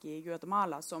vannkraftverk i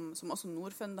Guatemala, som også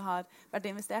Norfund har vært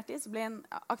investert i, så ble en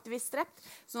aktivist drept.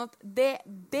 Sånn at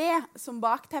det som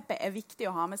bakteppe viktig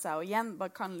å ha med seg, og igjen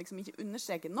kan liksom ikke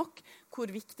understreke nok hvor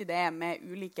viktig det med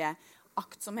ulike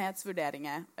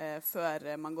aktsomhetsvurderinger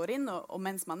før man går inn, og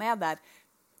mens man der,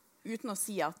 uten å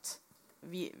si at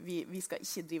vi skal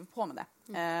ikke drive på med det,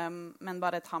 men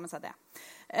bare ta med seg det.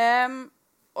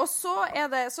 Og så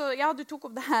det, ja, du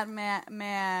tok opp det her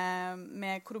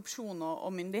med korrupsjon og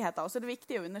myndigheter, og så det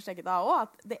viktig å understreke da også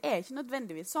at det ikke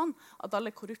nødvendigvis sånn at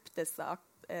alle korrupte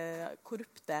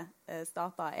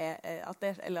stater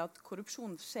eller at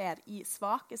korrupsjon skjer i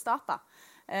svake stater.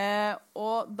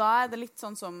 Og da det litt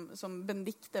sånn som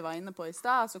Benedikte var inne på i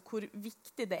stad, altså hvor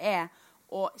viktig det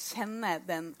å kjenne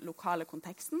den lokale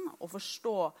konteksten og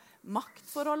forstå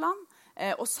maktforholdene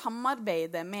og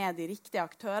samarbeide med de riktige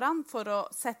aktørene for å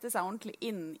sette seg ordentlig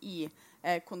inn i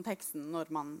konteksten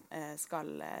når man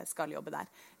skal jobbe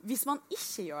der. Hvis man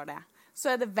ikke gjør det,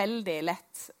 så det veldig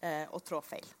lett å trå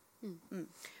feil.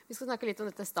 Vi skal snakke litt om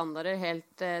dette standarder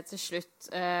helt til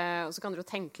slutt, og så kan dere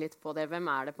tenke litt på det. Hvem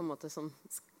det på en måte som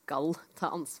skal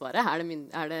ta ansvaret? Er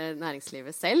det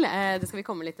næringslivet selv? Det skal vi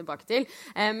komme litt tilbake til.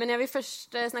 Men jeg vil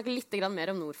først snakke litt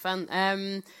mer om Norfund.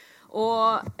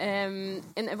 Og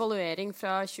en evaluering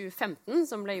fra 2015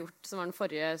 som ble gjort, som var den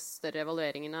forrige større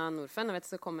evalueringen av Norfund, jeg vet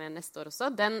det skal komme neste år også,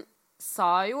 den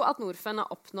sa jo at Norfund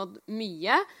har oppnådd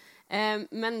mye,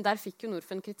 men der fikk jo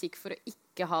Norfund kritikk for å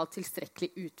ikke ha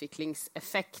tilstrekkelig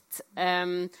utviklingseffekt.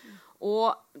 Og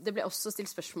det ble også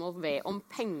stilt spørsmål ved om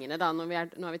pengene, da, nå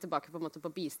er vi tilbake på, en måte,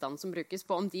 på bistand som brukes,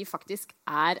 på om de faktisk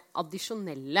er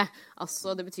addisjonelle.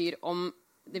 Altså det betyr om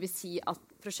det vil si at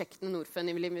prosjektene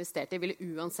Norfund ville investert i ville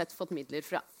uansett fått midler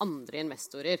fra andre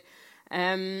investorer.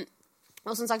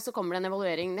 Og som sagt så kommer det en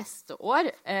evaluering neste år.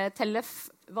 Tellef,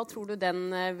 hva tror du den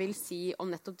vil si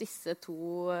om nettopp disse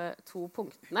to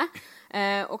punktene?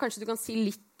 Og kanskje du kan si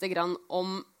litt grann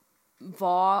om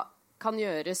hva kan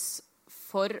gjøres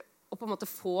for å på en måte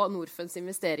få Norfunds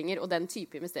investeringer og den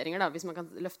type investeringer, da, hvis man kan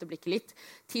løfte blikket litt,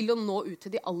 til å nå ut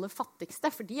til de aller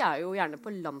fattigste, for de er jo gjerne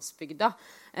på landsbygda,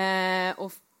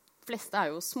 og fleste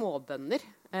er jo småbønder.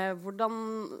 Hvordan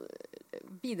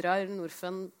bidrar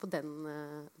Norfund på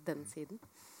den siden?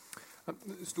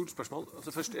 Stort spørsmål.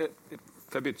 Altså først,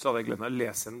 før jeg begynte så hadde jeg glemt å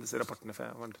lese disse rapportene, for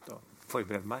jeg var nødt til å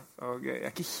forberede meg, og jeg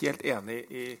er ikke helt enig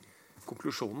i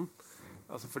konklusjonen.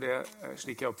 Altså for det,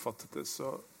 slik jeg oppfattet det, så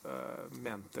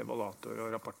mente evaluator og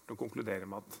rapporten å konkludere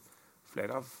med at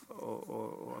flere av,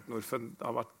 og at Norfund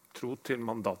har vært tro til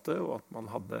mandatet, og at man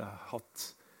hadde hatt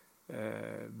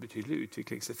betydelig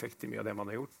utviklingseffekt i mye av det man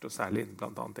har gjort, og særlig innen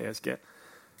blant annet ESG.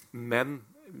 Men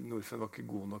Norfund var ikke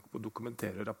god nok på å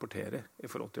dokumentere og rapportere i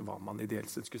forhold til hva man ideelt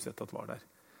sett skulle sett at var der.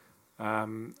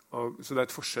 Så det er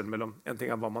et forskjell mellom en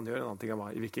ting er hva man gjør, en annen ting er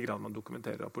i hvilken grad man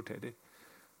dokumenterer og rapporterer.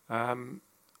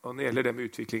 Og når det gjelder det med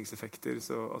utviklingseffekter,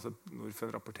 så altså,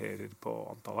 Norfund rapporterer på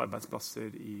antall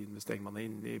arbeidsplasser i investering man er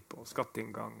inne i, på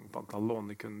skatteinngang, på antall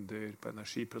lånekunder, på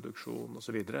energiproduksjon og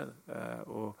så videre,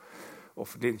 og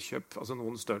offentlig innkjøp, altså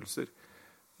noen størrelser.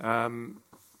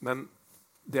 Men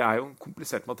det er jo en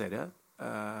komplisert materie,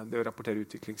 det å rapportere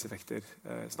utviklingseffekter.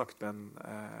 Jeg snakket med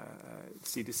en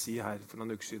CDC her for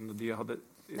noen uker siden, og de hadde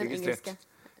registrert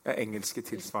engelske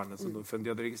tilsvarende som Norfund. De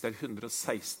hadde registrert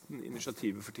 116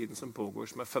 initiativer for tiden som pågår,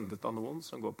 som er fundet av noen,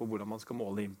 som går på hvordan man skal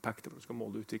måle impact, hvordan man skal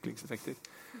måle utviklingseffekter.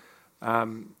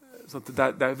 Så det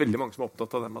er veldig mange som er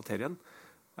opptatt av den materien.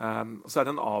 Og så er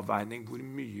det en avveining hvor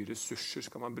mye ressurser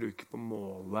skal man bruke på å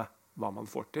måle hva man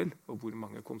får til, og hvor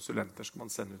mange konsulenter skal man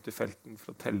sende ut i felten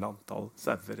for å telle antall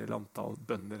sauer eller antall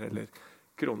bønder eller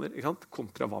kroner, ikke sant?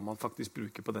 Kontra hva man faktisk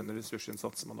bruker på den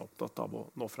ressursinnsatsen man er opptatt av å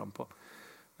nå fram på.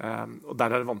 Og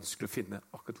der er det vanskelig å finne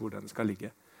akkurat hvor den skal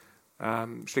ligge.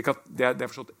 Slik at det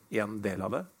er forstått en del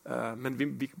av det. Men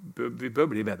vi bør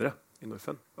bli bedre i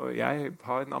Norfund. Og jeg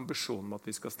har en ambisjon om at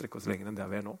vi skal strekke oss lenger enn det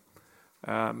vi er nå.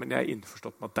 Men jeg er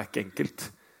innforstått med at det er ikke enkelt.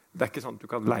 Det er ikke sånn at du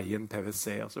kan leie en PVC,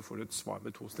 og så får du et svar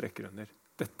med 2 streker under.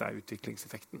 Dette er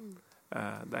utviklingseffekten.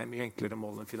 Det er mye enklere å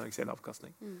måle en finansiell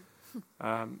avkastning.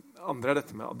 Andre er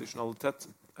dette med addisjonalitet.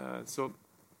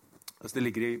 Altså det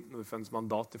ligger i Norfunds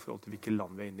mandat i forhold til hvilke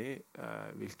land vi er inne i,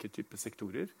 hvilke typer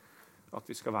sektorer, at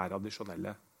vi skal være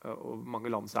addisjonelle. Og mange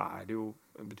land så er det jo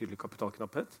en betydelig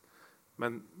kapitalknapphet,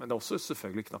 men det er også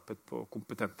selvfølgelig knapphet på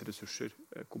kompetente ressurser,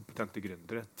 kompetente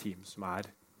gründere, team som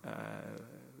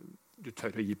du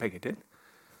tør å gi penger til.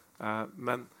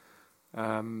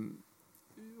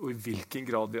 Og i hvilken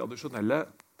grad vi er addisjonelle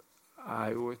er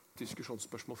jo et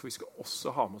diskusjonsspørsmål, for vi skal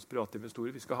også ha med oss private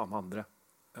investorer, vi skal ha med andre.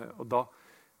 Og da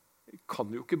kan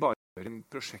vi jo ikke bare gjøre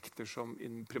prosjekter som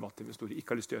private investorer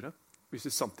ikke har lyst til å gjøre, hvis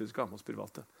vi samtidig skal ha med oss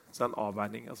private. Så det er en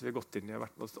avveining. Altså, vi har gått inn i,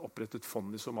 vært med å opprette et fond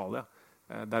i Somalia.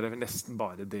 Der er vi nesten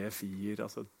bare DFI-er,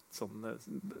 altså sånne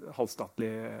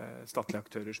halvstatlige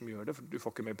aktører som gjør det, for du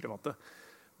får ikke med private.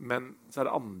 Men så er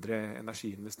det andre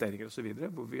energiinvesteringer og så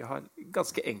videre, hvor vi har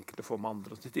ganske enkelt å få med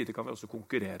andre, og til tider kan vi også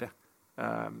konkurrere.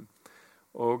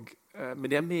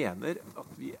 Men jeg mener at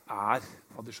vi er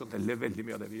addisjonelle veldig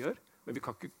mye av det vi gjør, men vi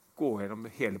kan ikke gå gjennom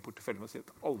hele porteføljen og si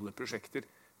at alle prosjekter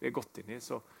vi har gått inn i,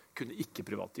 så kunne ikke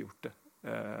private gjort det.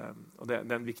 Og det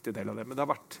er en viktig del av det. Men det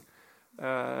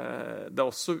har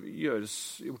også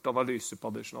gjort analyse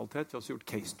på addisjonalitet. Vi har også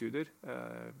gjort case-studier,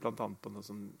 blant annet på noe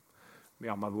som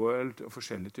Myanmar World og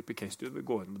forskjellige typer case-studier. Vi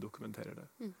går inn og dokumenterer det.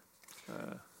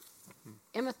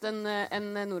 Jeg møtte en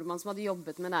nordmann som hadde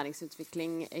jobbet med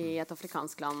næringsutvikling i et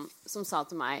afrikansk land, som sa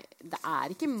til meg, det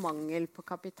er ikke mangel på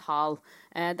kapital,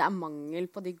 det er mangel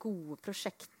på de gode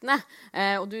prosjektene.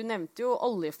 Og du nevnte jo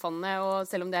oljefondet, og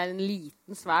selv om det er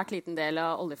en svært liten del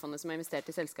av oljefondet som er investert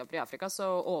i selskaper i Afrika, så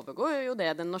overgår jo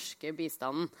det den norske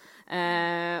bistanden.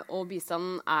 Og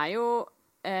bistanden er jo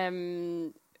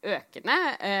økende,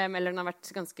 eller den har vært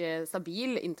ganske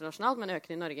stabil internasjonalt, men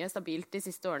økende i Norge stabilt de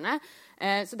siste årene.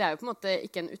 Så det er jo på en måte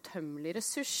ikke en utømmelig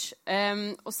ressurs.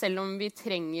 Og selv om vi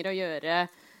trenger å gjøre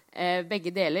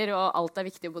begge deler, og alt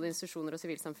viktig, både institusjoner og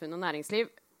sivilsamfunn og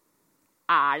næringsliv.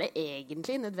 Det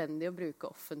egentlig nødvendig å bruke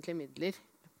offentlige midler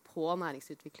på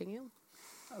næringsutviklingen?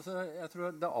 Altså, jeg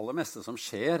tror det aller meste som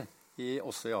skjer,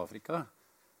 også i Afrika,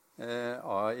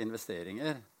 av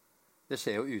investeringer, det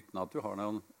skjer jo uten at du har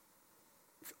noen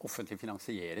offentlig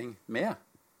finansiering med.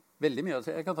 Veldig mye.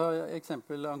 Jeg kan ta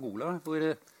eksempel Angola, hvor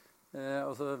det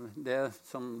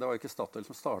var ikke Statoil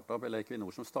som startet opp, eller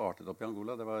Equinor som startet opp i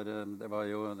Angola. Det var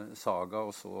jo Saga,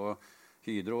 og så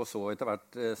Hydro, og så etter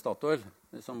hvert Statoil,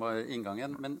 som var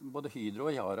inngangen. Men både Hydro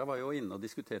og Yara var jo inne og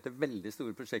diskuterte veldig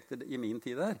store prosjekter i min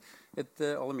tid der. Et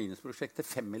aluminiumsprosjekt til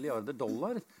 $5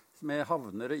 milliarder, med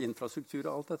havner og infrastruktur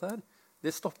og alt dette her.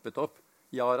 Det stoppet opp.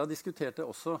 Yara diskuterte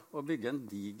også å bygge en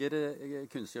diger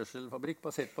kunstgjødselfabrikk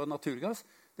basert på naturgass.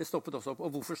 Det stoppet også opp.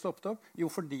 Og hvorfor stoppet opp? Jo,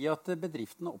 fordi at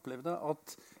bedriftene opplevde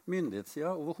at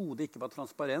myndighetssiden overhodet ikke var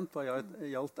transparent hva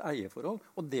gjaldt eierforhold.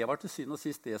 Og det var til syvende og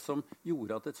sist det som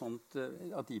gjorde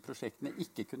at de prosjektene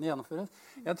ikke kunne gjennomføres.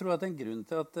 Jeg tror at en grunn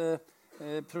til at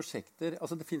prosjekter,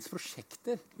 altså det finnes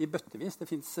prosjekter i bøttevis, det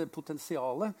finnes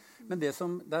potensiale, men det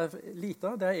er lite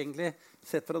av, det er egentlig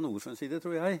sett fra Norfunds side,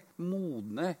 tror jeg,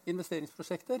 modne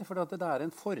investeringsprosjekter, for det er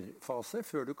en forfase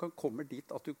før du kommer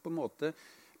dit at du på en måte,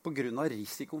 på grunn av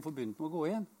risikoen forbundet med å gå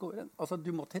inn. Altså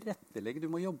du må tilrettelegge, du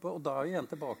må jobbe, og da er vi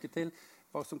igjen tilbake til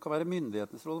hva som kan være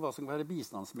myndighetens rolle, hva som kan være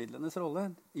bistandsmidlenes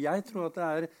rolle. Jeg tror at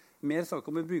det er mer sak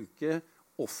om å bruke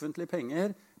offentlige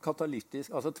penger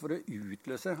katalytisk, altså for å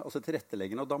utløse, altså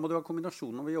tilretteleggende. Og da må du ha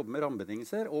kombinasjonen av å jobbe med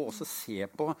rammebetingelser og også se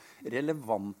på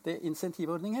relevante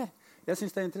insentivordninger. Jeg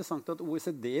synes det er interessant at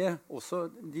OECD også,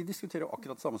 de diskuterer jo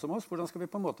akkurat samme som oss. Hvordan skal vi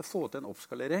på en måte få til en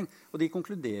oppskalering? Og de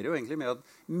konkluderer jo egentlig med at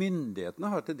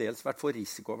myndighetene har til dels vært for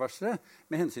risikoaversere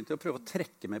med hensyn til å prøve å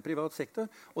trekke med privat sektor.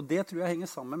 Og det tror jeg henger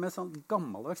sammen med sånn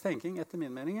gammeldags tenking, etter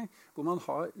min mening, hvor man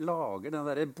lager den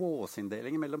der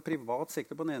båsinndelingen mellom privat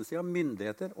sektor på den ene siden,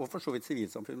 myndigheter og for så vidt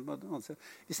sivilsamfunn.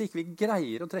 Hvis ikke vi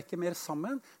greier å trekke mer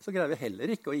sammen, så greier vi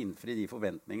heller ikke å innfri de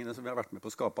forventningene som vi har vært med på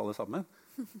å skape alle sammen.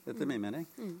 Etter min mening.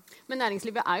 Men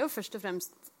næringslivet er jo først og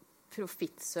fremst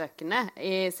profittsøkende,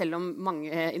 selv om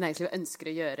mange i næringslivet ønsker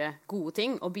å gjøre gode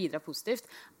ting og bidra positivt.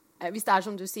 Hvis det er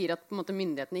som du sier at på en måte,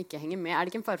 myndighetene ikke henger med, er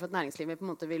det ikke en fare for at næringslivet på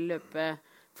en måte vil løpe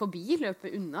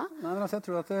unna? Nei, men jeg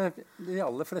tror at de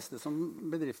aller fleste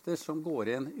bedrifter som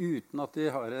går inn uten at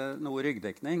de har noe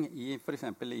ryggdekning, for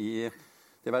eksempel i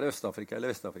det være Øst-Afrika eller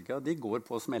Vest-Afrika, de går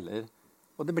på smeller.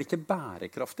 Og det blir ikke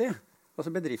bærekraftig. Altså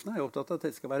bedriftene er jo opptatt av at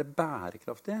det skal være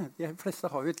bærekraftig. De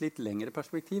fleste har jo et litt lengre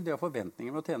perspektiv. De har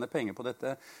forventninger om å tjene penger på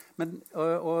dette. Men,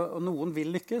 og noen vil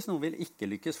lykkes, noen vil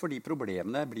ikke lykkes fordi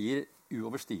problemene blir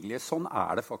uoverstigelige. Sånn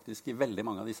er det faktisk i veldig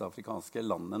mange av disse afrikanske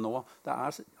landene nå.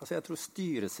 Jeg tror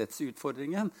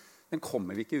styresettsutfordringen, den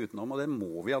kommer vi ikke utenom, og den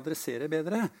må vi adressere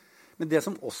bedre. Men det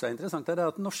som også er interessant er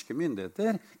at norske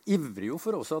myndigheter ivrer jo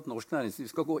for også at norsk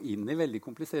næringsliv skal gå inn i veldig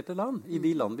kompliserte land. I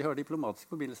de land vi har diplomatisk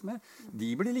forbindelse med. De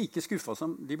blir like skuffa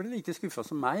som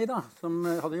meg, da, som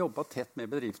hadde jobbet tett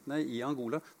med bedriftene i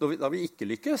Angola, da vi ikke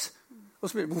lykkes. Og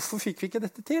så, hvorfor fikk vi ikke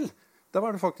dette til? Da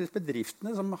var det faktisk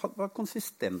bedriftene som var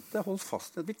konsistente, holdt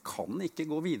fast til at vi kan ikke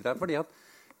gå videre, fordi at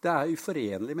det er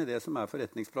uforenlig med det som er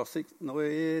forretningsplasser nå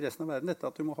i resten av verden, dette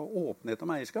at du må ha åpenhet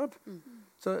om eierskap.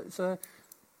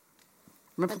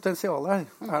 Men potensialet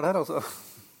er der, altså.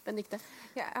 Benedikte?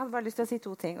 Jeg hadde bare lyst til å si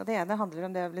to ting. Og det ene handler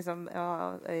om det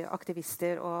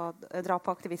aktivister og drap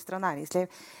på aktivister og næringsliv.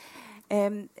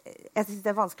 Jeg synes det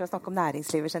er vanskelig å snakke om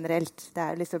næringslivet generelt. Det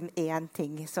er liksom én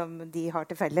ting som de har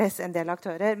til felles, en del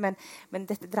aktører. Men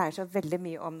dette dreier seg veldig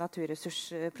mye om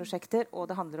naturressursprosjekter, og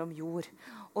det handler om jord.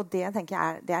 Og det tenker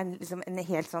jeg det er liksom en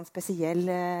helt sånn spesiell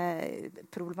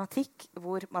problematikk,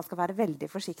 hvor man skal være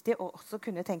veldig forsiktig, og også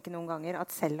kunne tenke noen ganger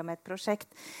at selv om et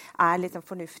prosjekt er liksom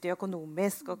fornuftig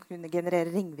økonomisk og kunne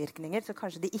generere ringvirkninger, så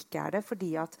kanskje det ikke er det,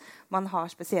 fordi at man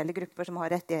har spesielle grupper som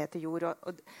har rettigheter til jord.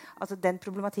 Altså den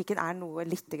problematikken er noe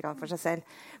litt grann for seg selv.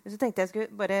 Men så tenkte jeg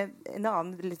en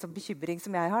annen litt sånn bekymring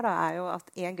som jeg har, da, er jo at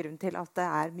en grunn til at det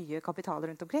er mye kapital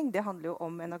rundt omkring, det handler jo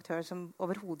om en aktør som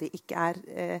overhodet ikke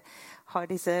har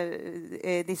disse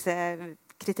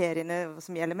kriteriene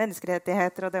som gjelder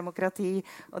menneskerettigheter og demokrati,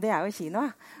 og det er jo Kina.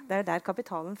 Det er der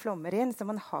kapitalen flommer inn, så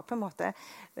man har på en måte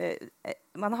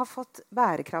man har fått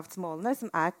bærekraftsmålene, som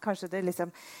er kanskje det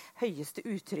liksom høyeste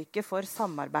uttrykket for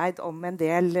samarbeid om en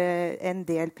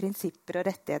del prinsipper og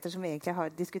rettigheter som vi egentlig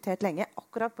har diskutert lenge,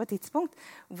 akkurat på et tidspunkt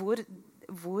hvor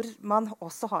hvor man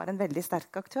også har en veldig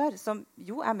sterk aktør, som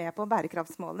jo med på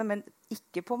bærekraftsmålene, men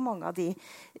ikke på mange av de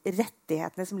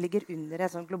rettighetene som ligger under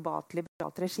et sånt globalt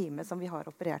liberalt regime som vi har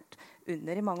operert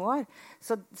under i mange år.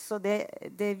 Så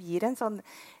det gir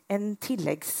en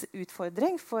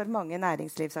tilleggsutfordring for mange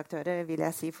næringslivsaktører, vil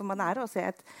jeg si. For man også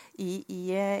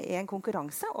i en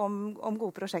konkurranse om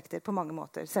gode prosjekter på mange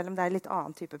måter, selv om det litt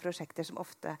annen type prosjekter som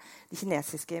ofte de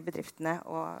kinesiske bedriftene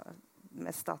og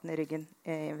med staten i ryggen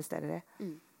investerer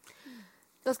i.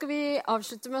 Da skal vi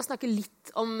avslutte med å snakke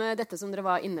litt om dette som dere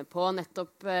var inne på,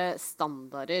 nettopp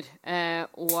standarder,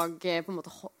 og på en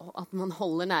måte at man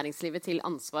holder næringslivet til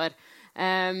ansvar.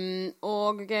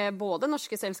 Og både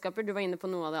norske selskaper, du var inne på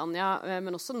noe av det, Anja,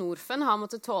 men også Norfund har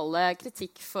måttet tåle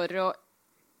kritikk for å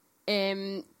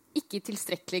ikke i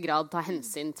tilstrekkelig grad ta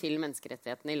hensyn til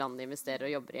menneskerettighetene i land de investerer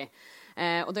og jobber i.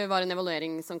 Og det var en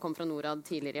evaluering som kom fra Norad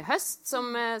tidligere i høst,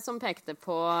 som pekte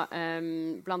på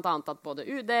blant annet at både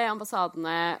UD,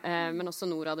 ambassadene, men også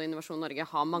Norad og Innovasjon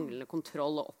Norge har manglende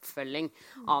kontroll og oppfølging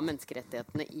av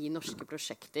menneskerettighetene i norske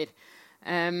prosjekter.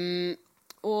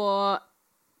 Og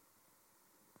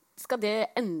skal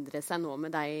det endre seg nå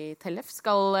med deg, Tellef?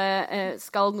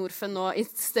 Skal Norfund nå i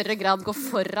større grad gå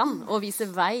foran og vise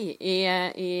vei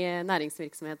i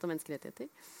næringsvirksomhet og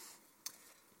menneskerettigheter?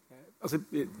 Altså,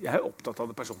 jeg opptatt av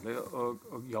det personlig,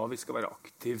 og ja, vi skal være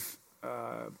aktiv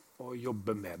og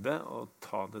jobbe med det og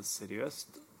ta det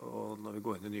seriøst. Og når vi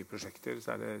går inn i nye prosjekter,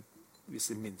 så det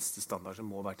visse minste standarder som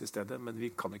må være til stede, men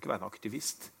vi kan ikke være en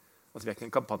aktivist. Altså, vi ikke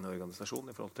en kampanjeorganisasjon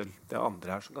i forhold til det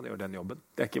andre her som kan gjøre den jobben.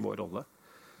 Det ikke vår rolle.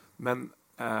 Men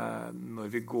når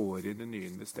vi går inn i nye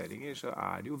investeringer, så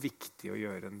det jo viktig å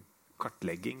gjøre en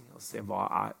kartlegging og se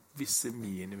hva visse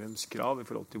minimumskrav i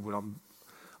forhold til hvordan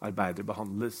arbeidere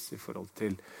behandles, i forhold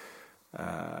til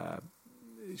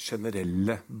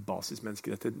generelle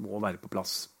basismenneskerettigheter må være på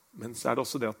plass. Men så det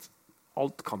også det at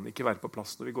alt kan ikke være på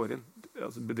plass når vi går inn.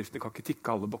 Altså, bedriftene kan ikke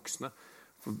tikke alle boksene.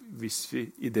 For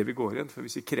i det vi går inn, for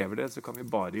hvis vi krever det, så kan vi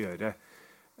bare gjøre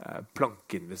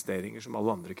plankeinvesteringer som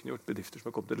alle andre kunne gjort, bedrifter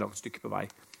som har kommet et langt stykke på vei.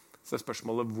 Så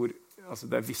spørsmålet hvor, altså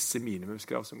det visse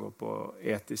minimumskrav som går på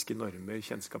etiske normer,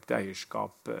 kjennskap til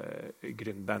eierskap,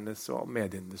 gründernes og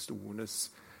medieinvestorenes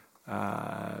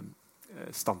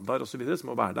standard og så videre, som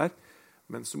må være der.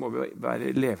 Men så må vi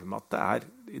leve med at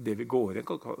det i det vi går inn,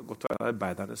 godt være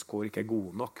arbeidernes kår ikke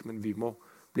gode nok, men vi må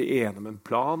bli enige om en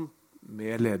plan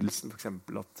med ledelsen, for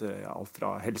eksempel at alt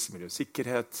fra helse, miljø og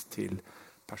sikkerhet til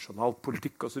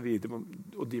personalpolitikk og så videre,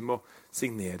 og de må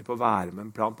signere på å være med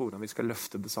en plan på hvordan vi skal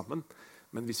løfte det sammen.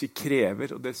 Men hvis vi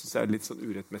krever, og det synes jeg litt sånn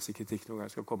urettmessig kritikk noen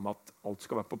ganger skal komme, at alt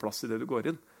skal være på plass i det du går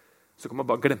inn, så kan man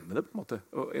bare glemme det på en måte.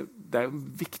 Og det jo en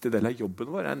viktig del av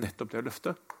jobben vår, nettopp det å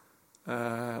løfte.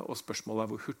 Og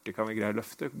spørsmålet hvor hurtig kan vi greie å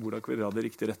løfte, hvordan kan vi dra det i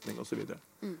riktig retning, og så videre.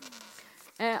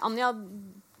 Anja,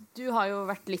 du har jo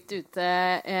vært litt ute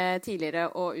tidligere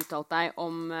og uttalt deg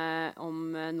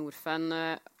om Norfund,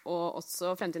 og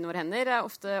også Fremtiden i våre hender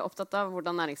ofte opptatt av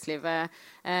hvordan næringslivet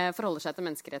forholder seg til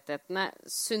menneskerettighetene.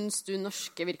 Syns du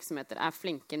norske virksomheter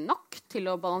flinke nok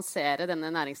til å balansere denne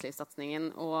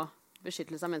næringslivssatsingen og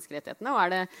beskyttelse av menneskerettighetene?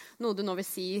 Og det noe du nå vil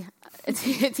si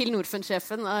til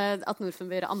Norfund-sjefen, at Norfund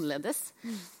vil gjøre annerledes?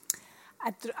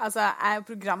 Jeg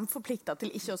programforpliktet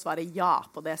til ikke å svare ja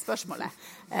på det spørsmålet.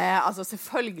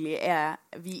 Selvfølgelig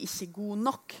vi ikke gode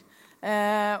nok.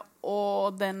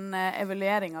 Og den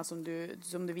evalueringen som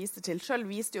du viste til selv,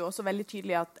 viste jo også veldig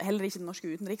tydelig at heller ikke den norske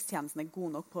utenrikstjenesten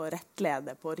god nok på å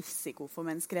rettlede på risiko for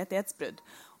menneskerettighetsbrudd.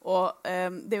 Og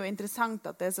det jo interessant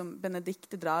at det som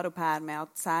Benedikte drar opp her med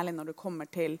at særlig når det kommer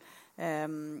til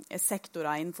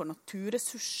sektorer innenfor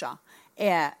naturressurser,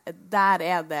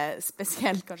 der det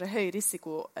spesielt kanskje høy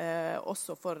risiko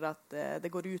også for at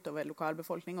det går ut over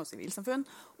lokalbefolkning og sivilsamfunn.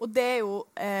 Og det jo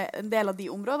en del av de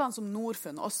områdene som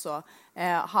Norfund også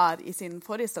har i sin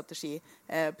forrige strategi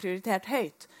prioritert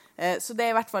høyt. Så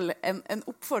det i hvert fall en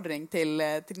oppfordring til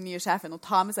den nye sjefen å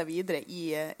ta med seg videre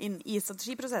inn i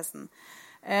strategiprosessen.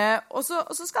 Og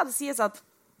så skal det sies at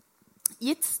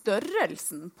gitt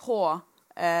størrelsen på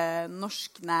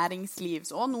norsk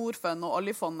næringslivs og Norfund og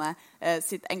oljefondet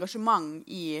sitt engasjement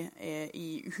i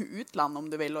utland, om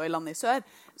du vil, og i land i sør,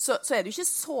 så det jo ikke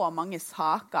så mange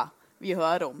saker vi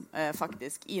hører om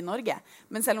faktisk i Norge.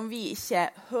 Men selv om vi ikke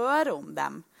hører om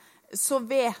dem, så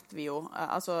vet vi jo,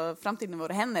 altså Fremtiden i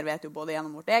våre hender vet jo både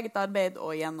gjennom vårt eget arbeid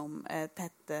og gjennom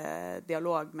tett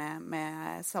dialog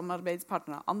med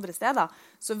samarbeidspartnere andre steder,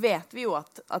 så vet vi jo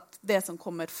at det som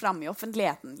kommer fram i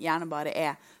offentligheten gjerne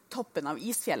bare toppen av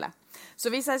isfjellet. Så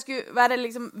hvis jeg skulle være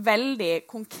liksom veldig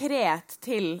konkret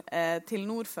til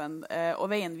Norfund og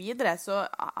veien videre, så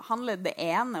handler det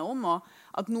ene om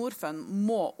at Norfund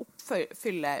må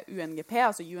oppfylle UNGP,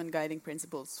 altså UN Guiding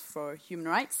Principles for Human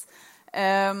Rights.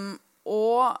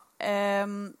 Og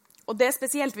det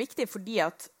spesielt viktig fordi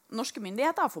at norske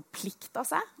myndigheter har forpliktet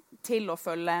seg til å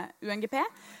følge UNGP.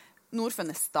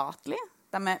 Norfund statlig,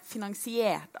 de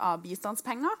finansiert av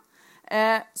bistandspenger.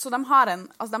 Så de har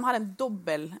en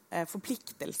dobbel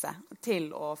forpliktelse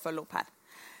til å følge opp her.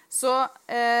 Så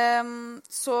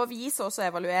viser også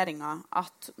evalueringen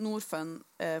at Norfund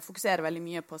fokuserer veldig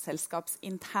mye på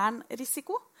selskapsintern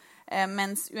risiko,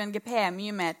 mens UNGP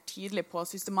mye mer tydelig på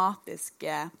systematisk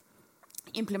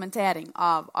implementering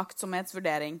av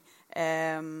aktsomhetsvurdering,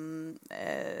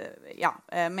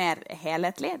 mer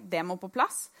helhetlig. Det må på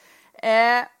plass.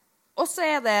 Og så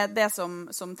det som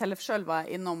Tellef selv var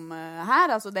innom her,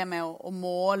 altså det med å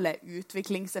måle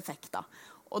utviklingseffekter.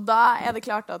 Og da det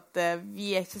klart at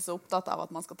vi ikke så opptatt av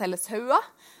at man skal telle sauer,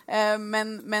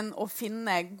 men å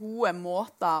finne gode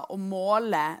måter å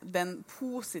måle det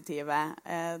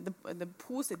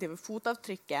positive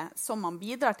fotavtrykket som man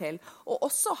bidrar til, og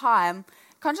også ha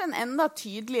kanskje en enda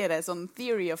tydeligere sånn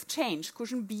theory of change.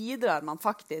 Hvordan bidrar man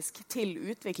faktisk til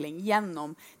utvikling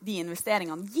gjennom de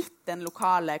investeringene, gitt den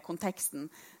lokale konteksten?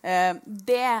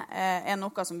 Det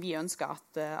noe som vi ønsker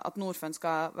at Norfund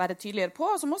skal være tydeligere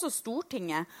på, og som også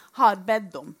Stortinget har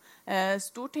bedt om.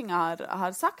 Stortinget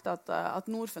har sagt at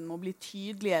Norfund må bli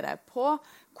tydeligere på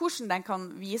hvordan den kan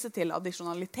vise til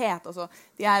addisjonalitet. Altså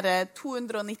de her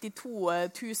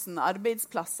 292 000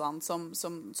 arbeidsplassene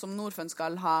som Norfund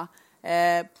skal ha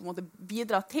på en måte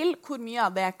bidra til. Hvor mye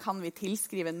av det kan vi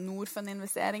tilskrive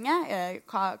Norfund-investeringer?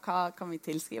 Hva kan vi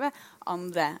tilskrive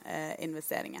andre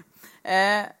investeringer?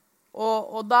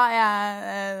 Og da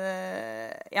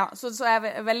så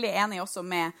jeg veldig enig også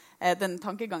med den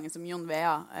tankegangen som Jon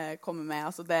Vea kommer med,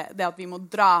 altså det at vi må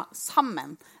dra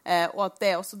sammen, og at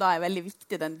det også da veldig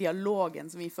viktig, den dialogen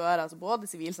som vi fører, altså både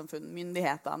sivilsamfunn,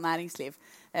 myndigheter, næringsliv.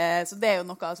 Så det jo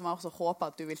noe som jeg også håper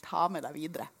at du vil ta med deg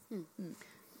videre.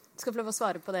 Du skal få lov å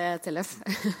svare på det, Tellef.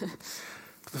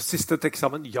 På det siste til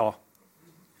eksamen, ja.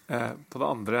 På det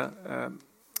andre,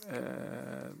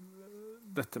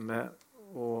 dette med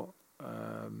å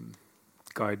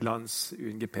guidelines,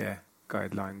 UNGP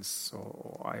guidelines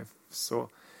og IF, så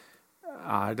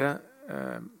det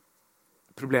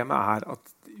problemet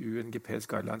at UNGPs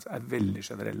guidelines veldig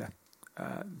generelle.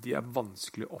 De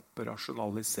vanskelig å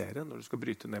operasjonalisere når du skal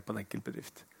bryte ned på en enkelt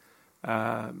bedrift.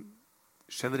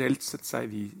 Generelt sett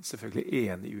vi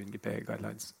selvfølgelig enig i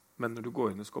UNGP-guidelines. Men når du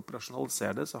går inn og skal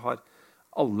operasjonalisere det, så har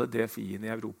alle DFI-ene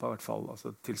i Europa, i hvert fall,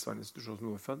 altså tilsvarende institusjon som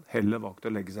Norfund, heller valgt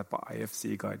å legge seg på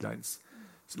IFC-guidelines.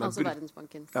 Altså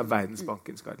Verdensbankens. Ja,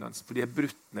 Verdensbankens guidelines. For de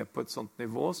brutt ned på et sånt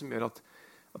nivå som gjør at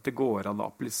det går an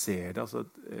å applisere, altså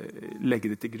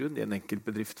legge det til grunn i en enkelt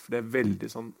bedrift. For det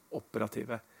veldig sånn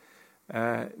operative.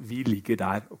 Vi ligger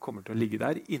der og kommer til å ligge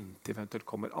der inntil eventuelt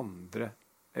kommer andre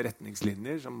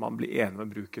retningslinjer som man blir enig med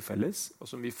å bruke felles, og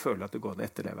som vi føler at det går an å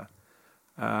etterleve.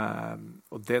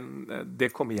 Og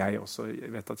det kommer jeg også, jeg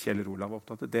vet at Kjell Olav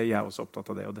opptatt av det, jeg også opptatt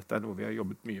av det, og dette noe vi har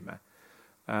jobbet mye med.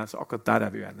 Så akkurat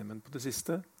der vi uenige, men på det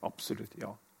siste, absolutt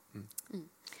ja.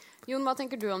 Jon, hva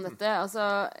tenker du om dette?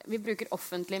 Altså, vi bruker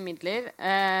offentlige midler.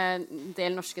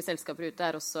 Del norske selskaper ute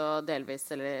også delvis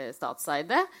eller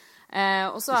statseide.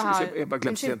 Og så jeg bare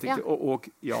glemte å si en ting.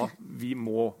 Og ja, vi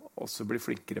må også bli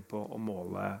flinkere på å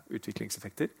måle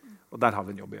utviklingseffekter. Og der har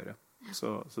vi en jobb å gjøre.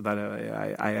 Så der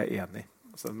jeg enig.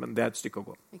 Altså, men det et stykke å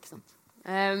gå. Ikke sant.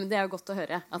 Det jo godt å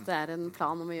høre at det en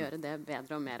plan om å gjøre det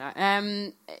bedre og mer.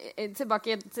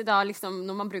 Tilbake til da liksom,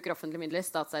 når man bruker offentlige midler,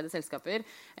 statseide selskaper,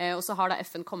 og så har da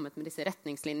FN kommet med disse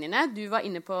retningslinjene. Du var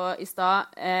inne på i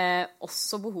stad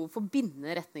også behov for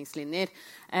bindende retningslinjer.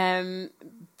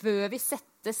 Bør vi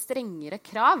sette strengere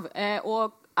krav?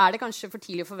 Og det kanskje for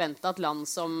tidlig å forvente at land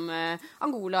som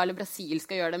Angola eller Brasil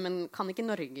skal gjøre det, men kan ikke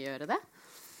Norge gjøre det?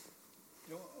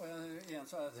 Jo, igjen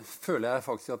så føler jeg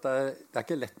faktisk at det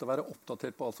ikke lett å være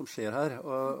oppdatert på alt som skjer her.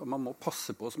 Og man må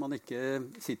passe på så man ikke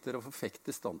sitter og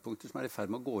forfekter standpunkter som i ferd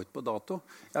med å gå ut på dato.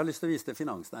 Jeg har lyst til å vise til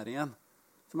finansnæringen,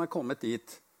 som kommet dit.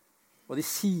 Og de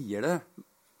sier det.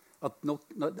 At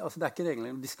altså det ikke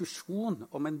egentlig en diskusjon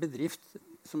om en bedrift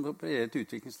som opererer et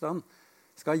utviklingsland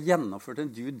skal ha gjennomført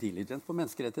en due diligence på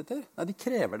menneskerettigheter. Nei, de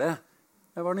krever det.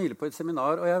 Jeg var nylig på et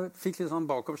seminar, og jeg fikk litt sånn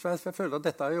bakoversveis, for jeg føler at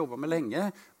dette har jeg jobbet med lenge,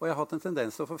 og jeg har hatt en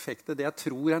tendens til å forfekte det jeg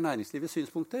tror er næringslivets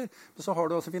synspunkter. Men så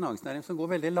har du også finansnæring som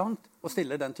går veldig langt og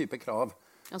stiller den type krav.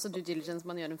 Altså due diligence,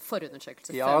 man gjør en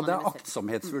forundersøkelse Ja, før man det er investerer.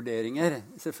 aktsomhetsvurderinger,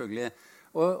 selvfølgelig.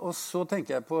 Og så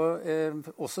tenker jeg på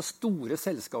også store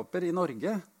selskaper i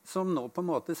Norge som nå på en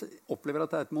måte opplever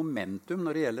at det er et momentum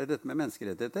når det gjelder dette med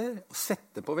menneskerettigheter, og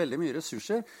setter på veldig mye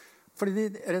ressurser. Fordi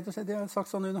de har sagt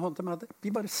sånn under hånd til meg at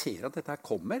vi bare ser at dette her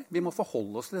kommer. Vi må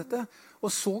forholde oss til dette.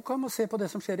 Og så kan man se på det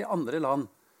som skjer i andre land.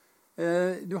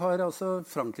 Du har altså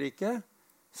Frankrike,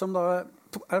 som da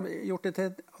er gjort det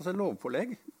til et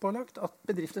lovpålagt at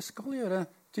bedrifter skal gjøre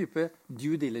type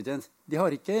due diligence. De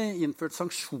har ikke innført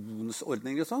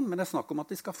sanksjonsordninger og sånn, men det er snakk om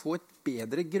at de skal få et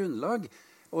bedre grunnlag,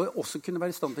 og også kunne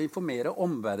være i stand til å informere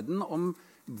omverdenen om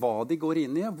hva de går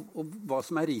inn i, og hva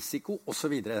som er risiko,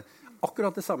 osv.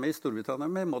 Akkurat det samme i Storbritannia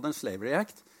med Modern Slavery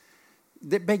Act.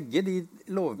 Begge de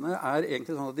lovene er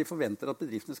egentlig sånn at de forventer at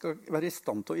bedriftene skal være i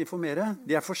stand til å informere.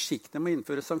 De er forsiktige med å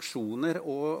innføre sanksjoner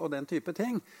og den type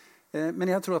ting.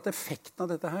 Men jeg tror at effekten av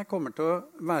dette her kommer til å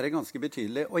være ganske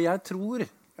betydelig. Og jeg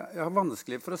har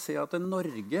vanskelig for å se at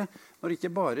Norge, når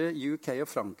ikke bare UK og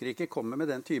Frankrike kommer med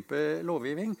den type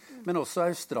lovgivning, men også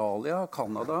Australia,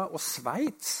 Canada og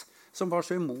Sveits, som var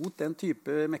så imot den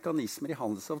type mekanismer i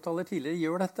handelsavtaler tidligere,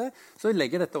 gjør dette, så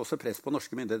legger dette også press på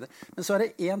norske myndigheter. Men så er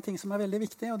det én ting som er veldig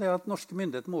viktig, og det er at norske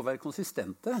myndigheter må være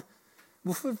konsistente.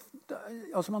 Hvorfor?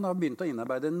 Altså man har begynt å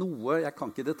innarbeide noe, jeg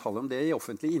kan ikke detalje om det, i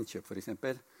offentlige innkjøp for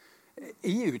eksempel,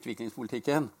 i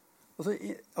utviklingspolitikken.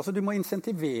 Altså du må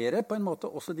insentivere på en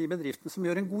måte også de bedriftene som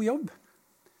gjør en god jobb.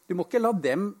 Du må ikke la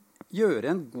dem gjøre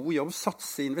en god jobb,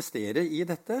 satse, investere i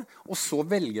dette, og så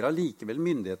velger allikevel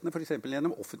myndighetene, for eksempel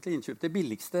gjennom offentlig innkjøp, det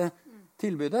billigste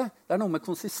tilbudet. Det er noe med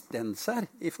konsistens her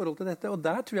i forhold til dette, og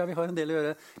der tror jeg vi har en del å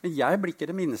gjøre. Men jeg blir ikke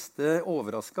det minste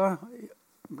overrasket,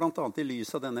 blant annet i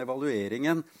lys av denne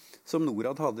evalueringen som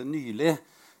Norad hadde nylig,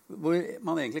 hvor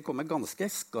man egentlig kom med ganske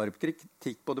skarp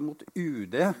kritikk både mot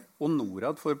UD og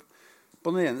Norad for på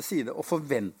den ene side å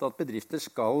forvente at bedrifter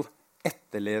skal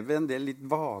etterleve en del litt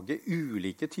vage,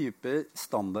 ulike typer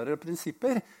standarder og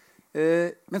prinsipper.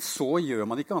 Men så gjør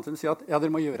man ikke annet enn å si at ja, dere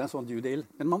må gjøre en sånn due deal.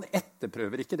 Men man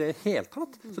etterprøver ikke det helt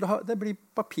tatt. Så det blir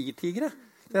papirtigre.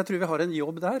 Jeg tror vi har en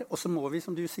jobb der. Og så må vi,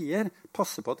 som du sier,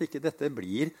 passe på at ikke dette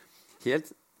blir helt...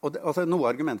 Noe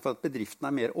argument for at bedriftene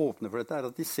er mer åpne for dette,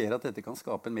 er at de ser at dette kan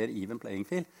skape en mer even playing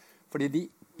field. Fordi de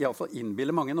i alle fall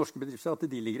innbiller mange norske bedrifter at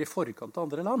de ligger i forkant av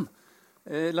andre land.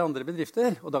 Eller andre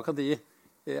bedrifter. Og da kan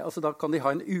de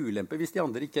ha en ulempe hvis de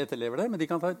andre ikke etterlever det, men de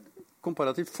kan ta et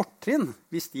komparativt fortrinn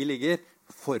hvis de ligger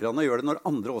foran og gjør det når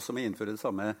andre også må innføre det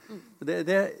samme.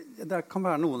 Det kan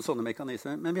være noen sånne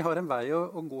mekanismer. Men vi har en vei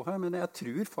å gå her. Men jeg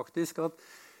tror faktisk at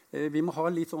vi må ha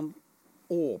litt sånn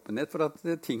åpenhet for at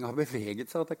ting har beveget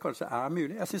seg, at det kanskje er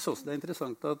mulig. Jeg synes også det er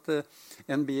interessant at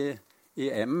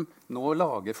NBIM nå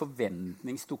lager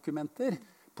forventningsdokumenter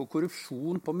på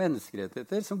korrupsjon, på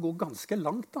menneskerettigheter, som går ganske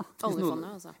langt. Da.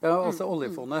 Oljefondet, altså. Ja, altså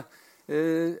oljefondet.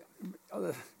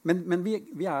 Men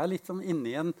vi er litt sånn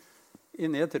inne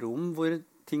i et rom hvor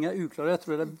ting er uklare. Jeg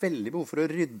tror det er veldig behov for å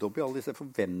rydde opp i alle disse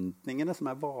forventningene som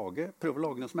er vage, prøve å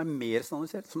lage noe som er mer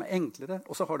standardisert, som er enklere.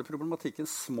 Og så har du problematikken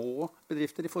små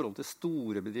bedrifter i forhold til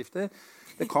store bedrifter.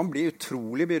 Det kan bli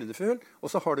utrolig byrdefull.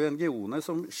 Og så har du NGO-ene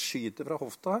som skyter fra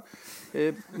hofta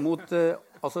mot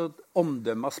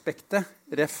omdømmeaspektet,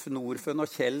 Ref. Norfund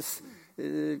og Kjells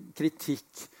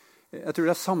kritikk. Jeg tror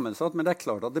det er sammensatt, men det er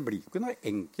klart at det blir ikke noe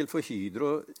enkelt for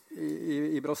Hydro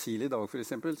i Brasil i dag, for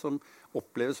eksempel, som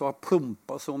oppleves å ha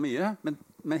plumpet så mye.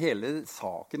 Men hele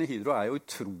saken i Hydro er jo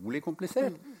utrolig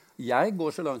komplisert. Jeg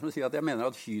går så langt som å si at jeg mener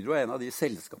at Hydro er en av de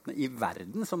selskapene i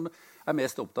verden som er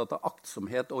mest opptatt av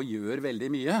aktsomhet og gjør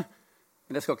veldig mye.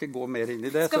 Men jeg skal ikke gå mer inn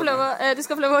i det. Du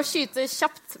skal få lov å skyte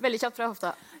veldig kjapt fra hofta.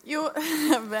 Jo,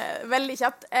 veldig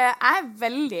kjapt. Jeg er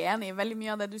veldig enig i veldig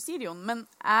mye av det du sier, Jon. Men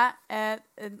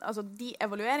de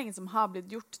evalueringene som har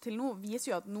blitt gjort til nå,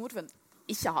 viser jo at Norfund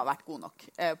ikke har vært god nok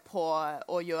på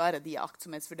å gjøre de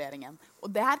aktsomhetsvurderingene.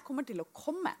 Og det her kommer til å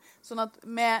komme. Sånn at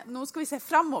nå skal vi se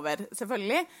fremover,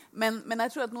 selvfølgelig, men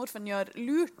jeg tror at Norfund gjør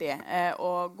lurt i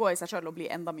å gå i seg selv og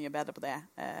bli enda mye bedre på det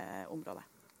området.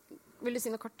 Vil du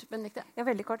si noe kort, Benedikte? Ja,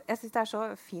 veldig kort. Jeg synes det er så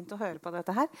fint å høre på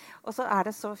dette her. Og så er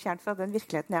det så fjernt fra den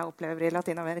virkeligheten jeg opplever i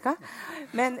Latin-Amerika.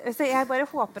 Men så jeg bare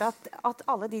håper at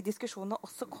alle de diskusjonene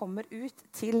også kommer ut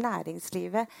til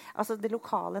næringslivet, altså det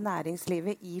lokale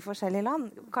næringslivet i forskjellige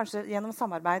land. Kanskje gjennom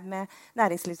samarbeid med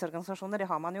næringslivsorganisasjoner.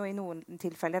 Det har man jo i noen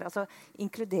tilfeller. Altså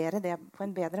inkludere det på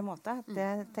en bedre måte.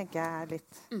 Det tenker jeg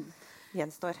litt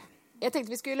gjenstår. Jeg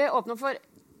tenkte vi skulle åpne opp for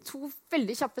 2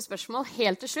 veldig kjappe spørsmål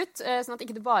helt til slutt, sånn at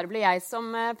ikke det bare blir jeg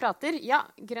som prater. Ja,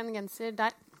 grønn genser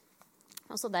der.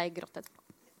 Og så deg grått etterpå.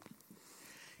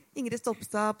 Ingrid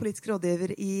Stolpstad, politisk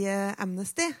rådgiver i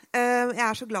Amnesty.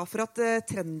 Jeg så glad for at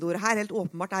trendordet her helt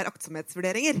åpenbart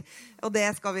aktsomhetsvurderinger. Og det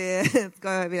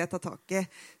vil jeg ta tak i.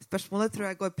 Spørsmålet tror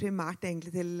jeg går primært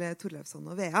egentlig til Torleifsson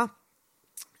og Vea.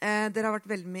 Dere har vært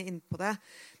veldig mye inne på det.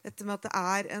 Dette med at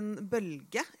det en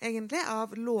bølge egentlig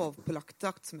av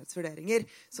lovpålagte aktsomhetsvurderinger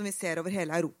som vi ser over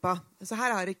hele Europa. Så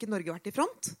her har ikke Norge vært i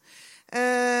front.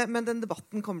 Men den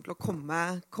debatten kommer til å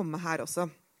komme her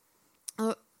også.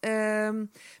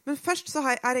 Men først så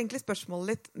egentlig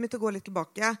spørsmålet mitt å gå litt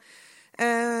tilbake.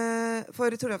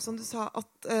 For Torleifsson, du sa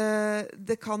at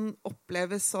det kan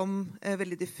oppleves som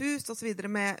veldig diffust og så videre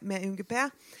med UNGP.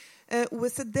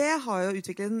 OECD har jo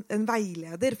utviklet en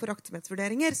veileder for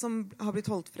aktsomhetsvurderinger som har blitt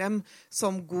holdt frem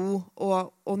som god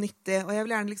og nyttig. Og jeg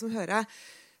vil gjerne liksom høre,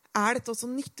 dette også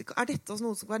noe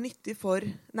som kan være nyttig for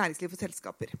næringsliv og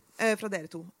selskaper fra dere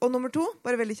to? Og nummer 2,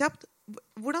 bare veldig kjapt,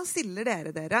 hvordan stiller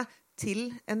dere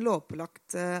til en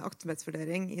lovpålagt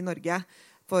aktsomhetsvurdering i Norge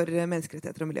for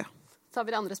menneskerettigheter og miljø? Så tar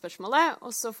vi det andre spørsmålet,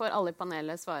 og så får alle i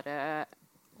panelet svare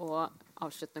og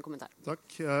avsluttende kommentar. Takk.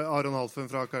 Aron Halfen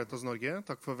fra Caritas Norge.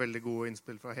 Takk for veldig gode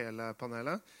innspill fra hele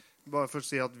panelet. Bare for å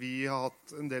si at vi har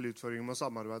hatt en del utfordringer med å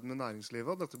samarbeide med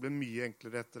næringslivet, og dette ble mye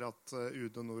enklere etter at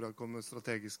UD og Norad kom med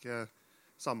strategiske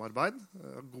samarbeid.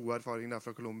 Gode erfaringer der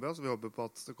fra Colombia, så vi håper på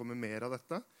at det kommer mer av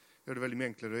dette. Gjør det veldig mye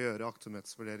enklere å gjøre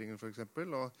aktsomhetsvurderinger for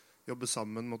eksempel, og jobbe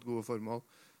sammen mot gode formål.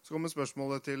 Så kommer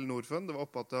spørsmålet til Norfund. Det var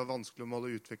oppe at det var vanskelig å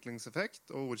måle utviklingseffekt,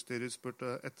 og ordstyret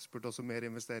etterspurte også mer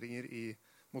investeringer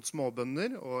mot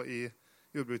småbønder og i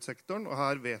jordbrukssektoren. Og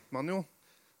her vet man jo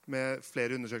med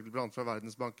flere undersøkelser blant annet fra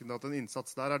Verdensbanken at en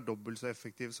innsats der dobbelt så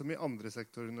effektiv som i andre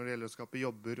sektorer når det gjelder å skape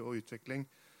jobber og utvikling.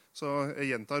 Så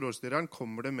jeg gjentar rådstyreren,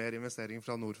 kommer det mer investering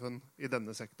fra Norfund i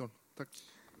denne sektoren? Takk.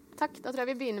 Takk. Da tror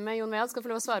jeg vi begynner med Jon Vea. Skal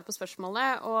få lov å svare på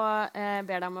spørsmålet, og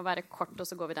ber deg om å være kort, og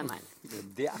så går vi den veien.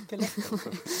 Det ikke lett.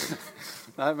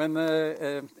 Nei, men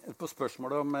på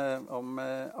spørsmålet om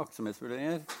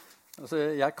aktsomhetsvurderinger, altså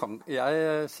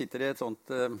jeg sitter i et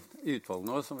sånt utvalg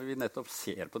nå som vi nettopp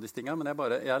ser på disse tingene, men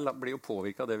jeg blir jo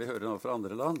påvirket av det vi hører nå fra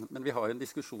andre land. Men vi har jo en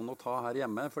diskusjon å ta her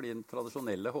hjemme, fordi den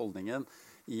tradisjonelle holdningen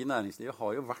i næringslivet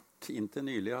har jo vært inntil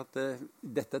nylig at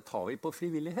dette tar vi på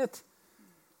frivillighet.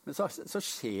 Men så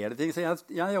skjer det ting. Så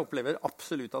jeg opplever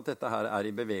absolutt at dette her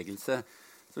i bevegelse.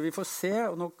 Så vi får se.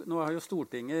 Og nå har jo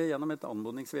Stortinget gjennom et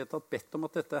anmodningsvedtak bedt om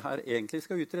at dette her egentlig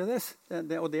skal utredes.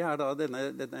 Og det da denne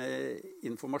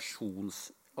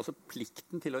altså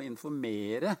plikten til å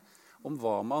informere om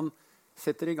hva man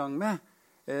setter i gang med.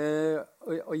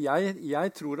 Og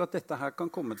jeg tror at dette her kan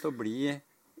komme til å bli...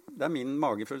 Det min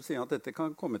magefølelse at dette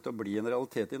kan komme til å bli en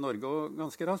realitet i Norge og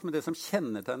ganske raskt. Men det som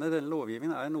kjennetegner denne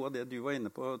lovgivningen noe av det du var inne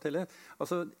på, Telle.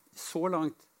 Altså, så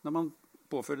langt, når man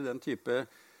påfører den type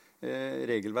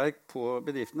regelverk på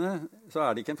bedriftene, så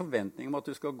det ikke en forventning om at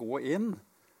du skal gå inn,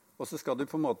 og så skal du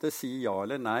på en måte si ja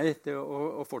eller nei til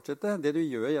å fortsette. Det du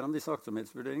gjør gjennom disse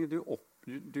aktsomhetsvurderingene,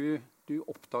 du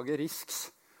oppdager risks,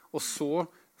 og så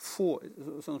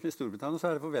sånn som i Storbritannia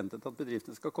så det forventet at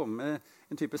bedriftene skal komme med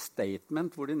en type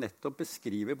statement hvor de nettopp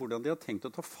beskriver hvordan de har tenkt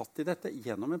å ta fatt i dette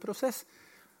gjennom en prosess.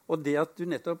 Og det at du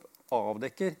nettopp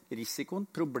avdekker risikoen,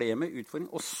 problemet,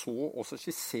 utfordringen, og så også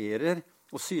skisserer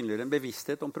og synliggjør en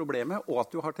bevissthet om problemet, og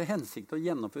at du har til hensikt å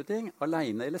gjennomføre ting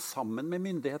alene eller sammen med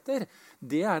myndigheter,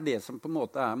 det det som på en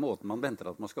måte måten man venter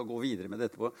at man skal gå videre med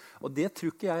dette på. Og det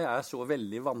tror ikke jeg så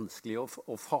veldig vanskelig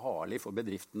og farlig for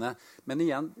bedriftene. Men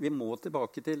igjen, vi må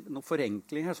tilbake til noen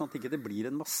forenklinger, sånn at det ikke blir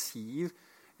en massiv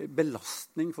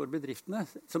belastning for bedriftene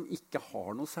som ikke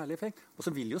har noe særlig effekt. Og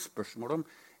så vil jo spørsmålet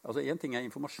om, altså en ting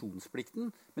informasjonsplikten,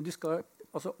 men du skal,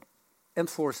 altså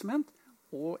enforcement,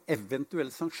 og eventuelle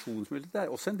sanksjonsmuligheter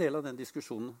også en del av den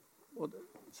diskusjonen.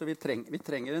 Så vi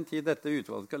trenger en tid dette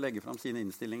utvalget skal legge fram sine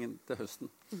innstillinger til høsten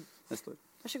neste år.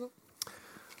 Vær så god.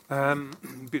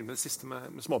 Begynner med det siste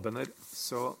med småbønder.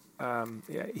 Så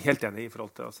jeg helt enig i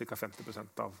forhold til at ca.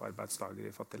 50% av arbeidsdager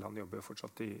i fattige land jobber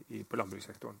fortsatt på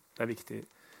landbrukssektoren. Det viktig.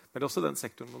 Men det også den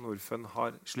sektoren hvor Norfund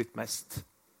har slitt mest.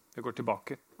 Det går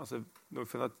tilbake. Altså,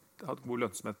 Norfund har hatt god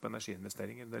lønnsomhet på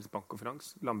energiinvesteringer. Deres bank og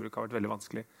finans. Landbruk har vært veldig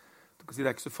vanskelig. Det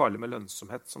ikke så farlig med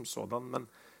lønnsomhet som sådan, men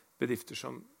bedrifter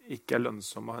som ikke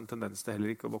lønnsomme har en tendens til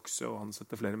heller ikke å vokse og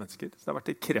ansette flere mennesker. Så det har vært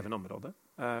et krevende område.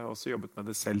 Jeg har også jobbet med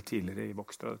det selv tidligere i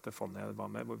Vokstra, dette fondet jeg var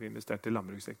med, hvor vi investerte i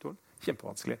landbrukssektoren.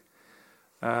 Kjempevanskelig.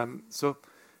 Så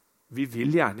vi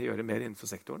vil gjerne gjøre mer innenfor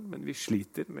sektoren, men vi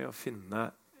sliter med å finne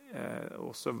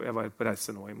også, jeg var på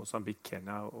reise nå i Mosambik,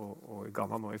 Kenya og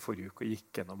Ghana nå i forrige uke og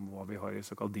gikk gjennom hva vi har i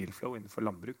såkalt deal flow innenfor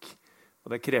landbruk.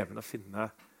 Og det krevende å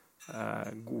finne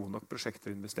gode nok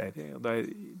prosjekter å investere i. Og det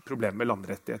problemer med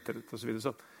landrettigheter og så videre.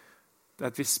 Så det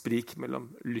et visst sprik mellom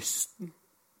lysten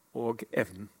og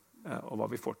evnen og hva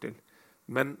vi får til.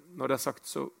 Men når det sagt,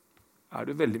 så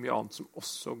det veldig mye annet som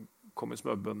også kommer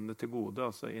småbøndene til gode,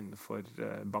 altså innenfor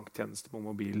banktjenester på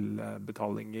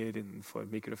mobilbetalinger, innenfor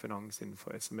mikrofinans,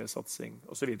 innenfor SME-satsing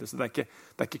og så videre. Så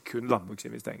det ikke kun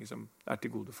landbruksinvesteringer som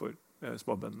til gode for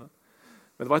småbøndene.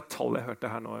 Men det var et tall jeg hørte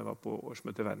her nå, jeg var på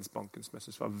årsmøtet i Verdensbanken, som jeg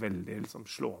synes var veldig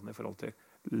slående i forhold til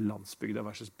landsbygda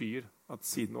versus byer. At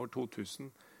siden år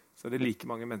 2000 så det like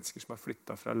mange mennesker som har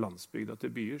flyttet fra landsbygda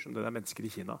til byer, som det mennesker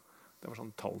i Kina. Det var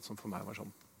sånn tall som for meg var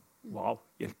sånn, wow,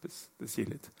 hjelpes, det sier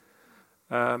litt.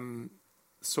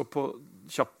 Så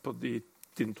kjapt på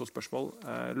dine 2 spørsmål,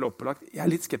 lovpålagt.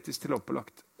 Jeg litt skeptisk til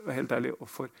lovpålagt, helt ærlig, og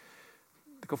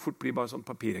det kan fort bli bare sånn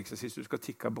papireksersis, du skal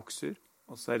tikke av bokser,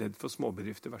 og så jeg redd for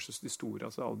småbedrifter versus de store,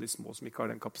 altså alle de små som ikke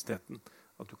har den kapasiteten,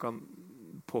 at du kan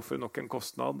påføre nok en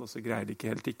kostnad, og så greier de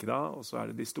ikke helt tikke da, og så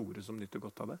det de store som nytter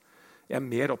godt av det. Jeg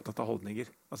mer opptatt av holdninger.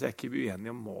 Altså jeg ikke uenig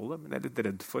om målet, men jeg litt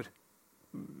redd for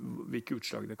hvilke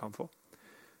utslag det kan få.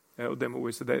 Og det med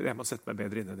OECD, jeg må sette meg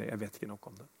bedre inn i det. Jeg vet ikke nok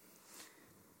om det.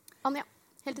 Anja,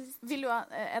 helt til sist. Vil du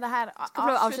det her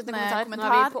avsluttende kommentar? Nå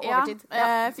vi på overtid. Ja.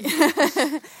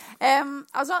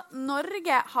 Altså,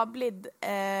 Norge har blitt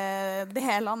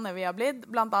det landet vi har blitt,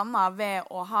 blant annet ved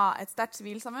å ha et sterkt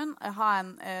sivilsamfunn, ha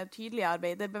en tydelig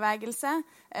arbeiderbevegelse,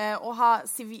 og ha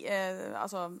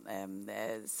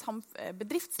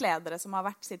bedriftsledere som har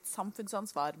vært sitt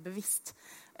samfunnsansvar bevisst.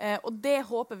 Og det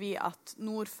håper vi at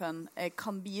Norfund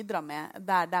kan bidra med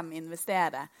der de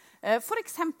investerer. For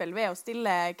eksempel ved å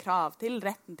stille krav til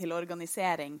retten til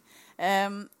organisering.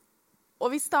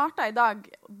 Og vi startet i dag,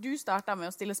 du startet med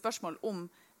å stille spørsmål om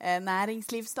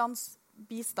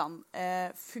næringslivsbistand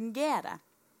fungerer.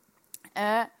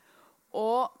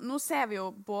 Og nå ser vi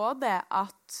jo både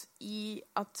at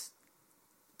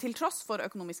til tross for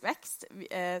økonomisk vekst,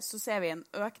 så ser vi en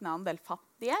økende andel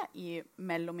fattige i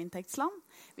mellominntektsland.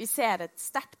 Vi ser et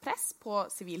sterkt press på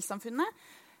sivilsamfunnet.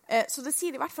 Så det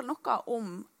sier i hvert fall noe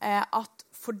om at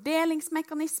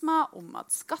fordelingsmekanismer, om at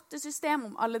skattesystem,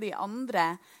 om alle de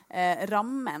andre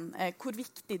rammene, hvor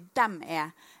viktig de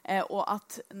og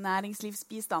at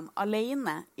næringslivsbistand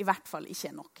alene i hvert fall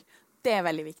ikke nok. Det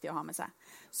veldig viktig å ha med seg.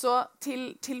 Så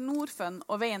til Norfund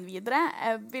og veien videre,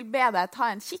 jeg vil be deg ta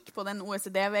en kikk på den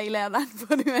OECD-veilederen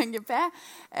for UNGP.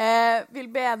 Vil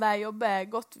be deg jobbe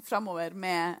godt fremover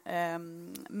med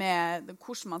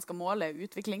hvordan man skal måle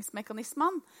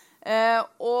utviklingsmekanismene.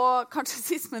 Og kanskje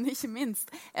sist, men ikke minst,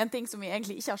 en ting som vi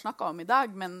egentlig ikke har snakket om i dag,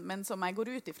 men som jeg går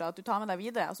ut ifra at du tar med deg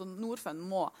videre. Altså Norfund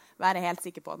må være helt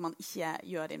sikker på at man ikke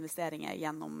gjør investeringer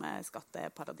gjennom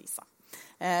skatteparadiser.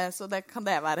 Så kan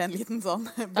det være en liten sånn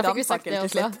brandfakkel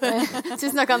til slutt.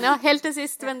 Tusen takk, Anja. Helt til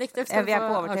sist, Benedikte. Vi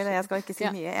på overtid, jeg skal ikke si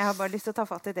mye. Jeg har bare lyst til å ta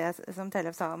fatt i det som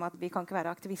Tellef sa om at vi kan ikke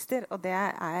være aktivister, og det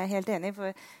jeg helt enig i, for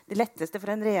det letteste for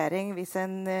en regjering hvis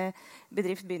en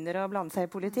bedrift begynner å blande seg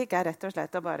i politikk, rett og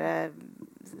slett å bare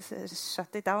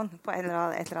shut it down på et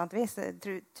eller annet vis,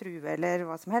 true eller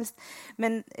hva som helst.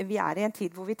 Men vi i en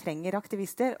tid hvor vi trenger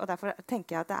aktivister, og derfor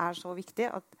tenker jeg at det så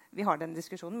viktig at vi har den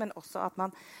diskusjonen, men også at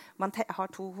man har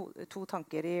to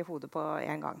tanker i hodet på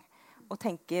en gang. Og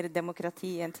tenker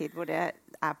demokrati i en tid hvor det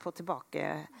på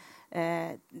tilbake.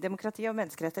 Demokrati og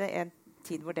menneskeretter en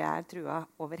tid hvor det trua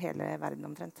over hele verden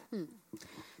omtrent.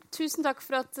 Tusen takk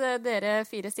for at dere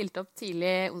 4 stilte opp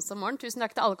tidlig onsdag morgen. Tusen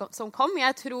takk til alle som kom.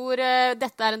 Jeg tror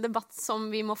dette en debatt som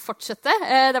vi må fortsette.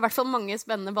 Det i hvert fall mange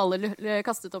spennende baller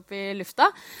kastet opp i lufta.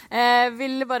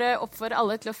 Vil bare oppfordre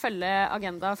alle til å følge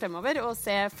agenda fremover og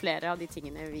se flere av de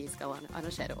tingene vi skal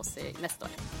arrangere oss i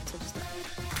neste år.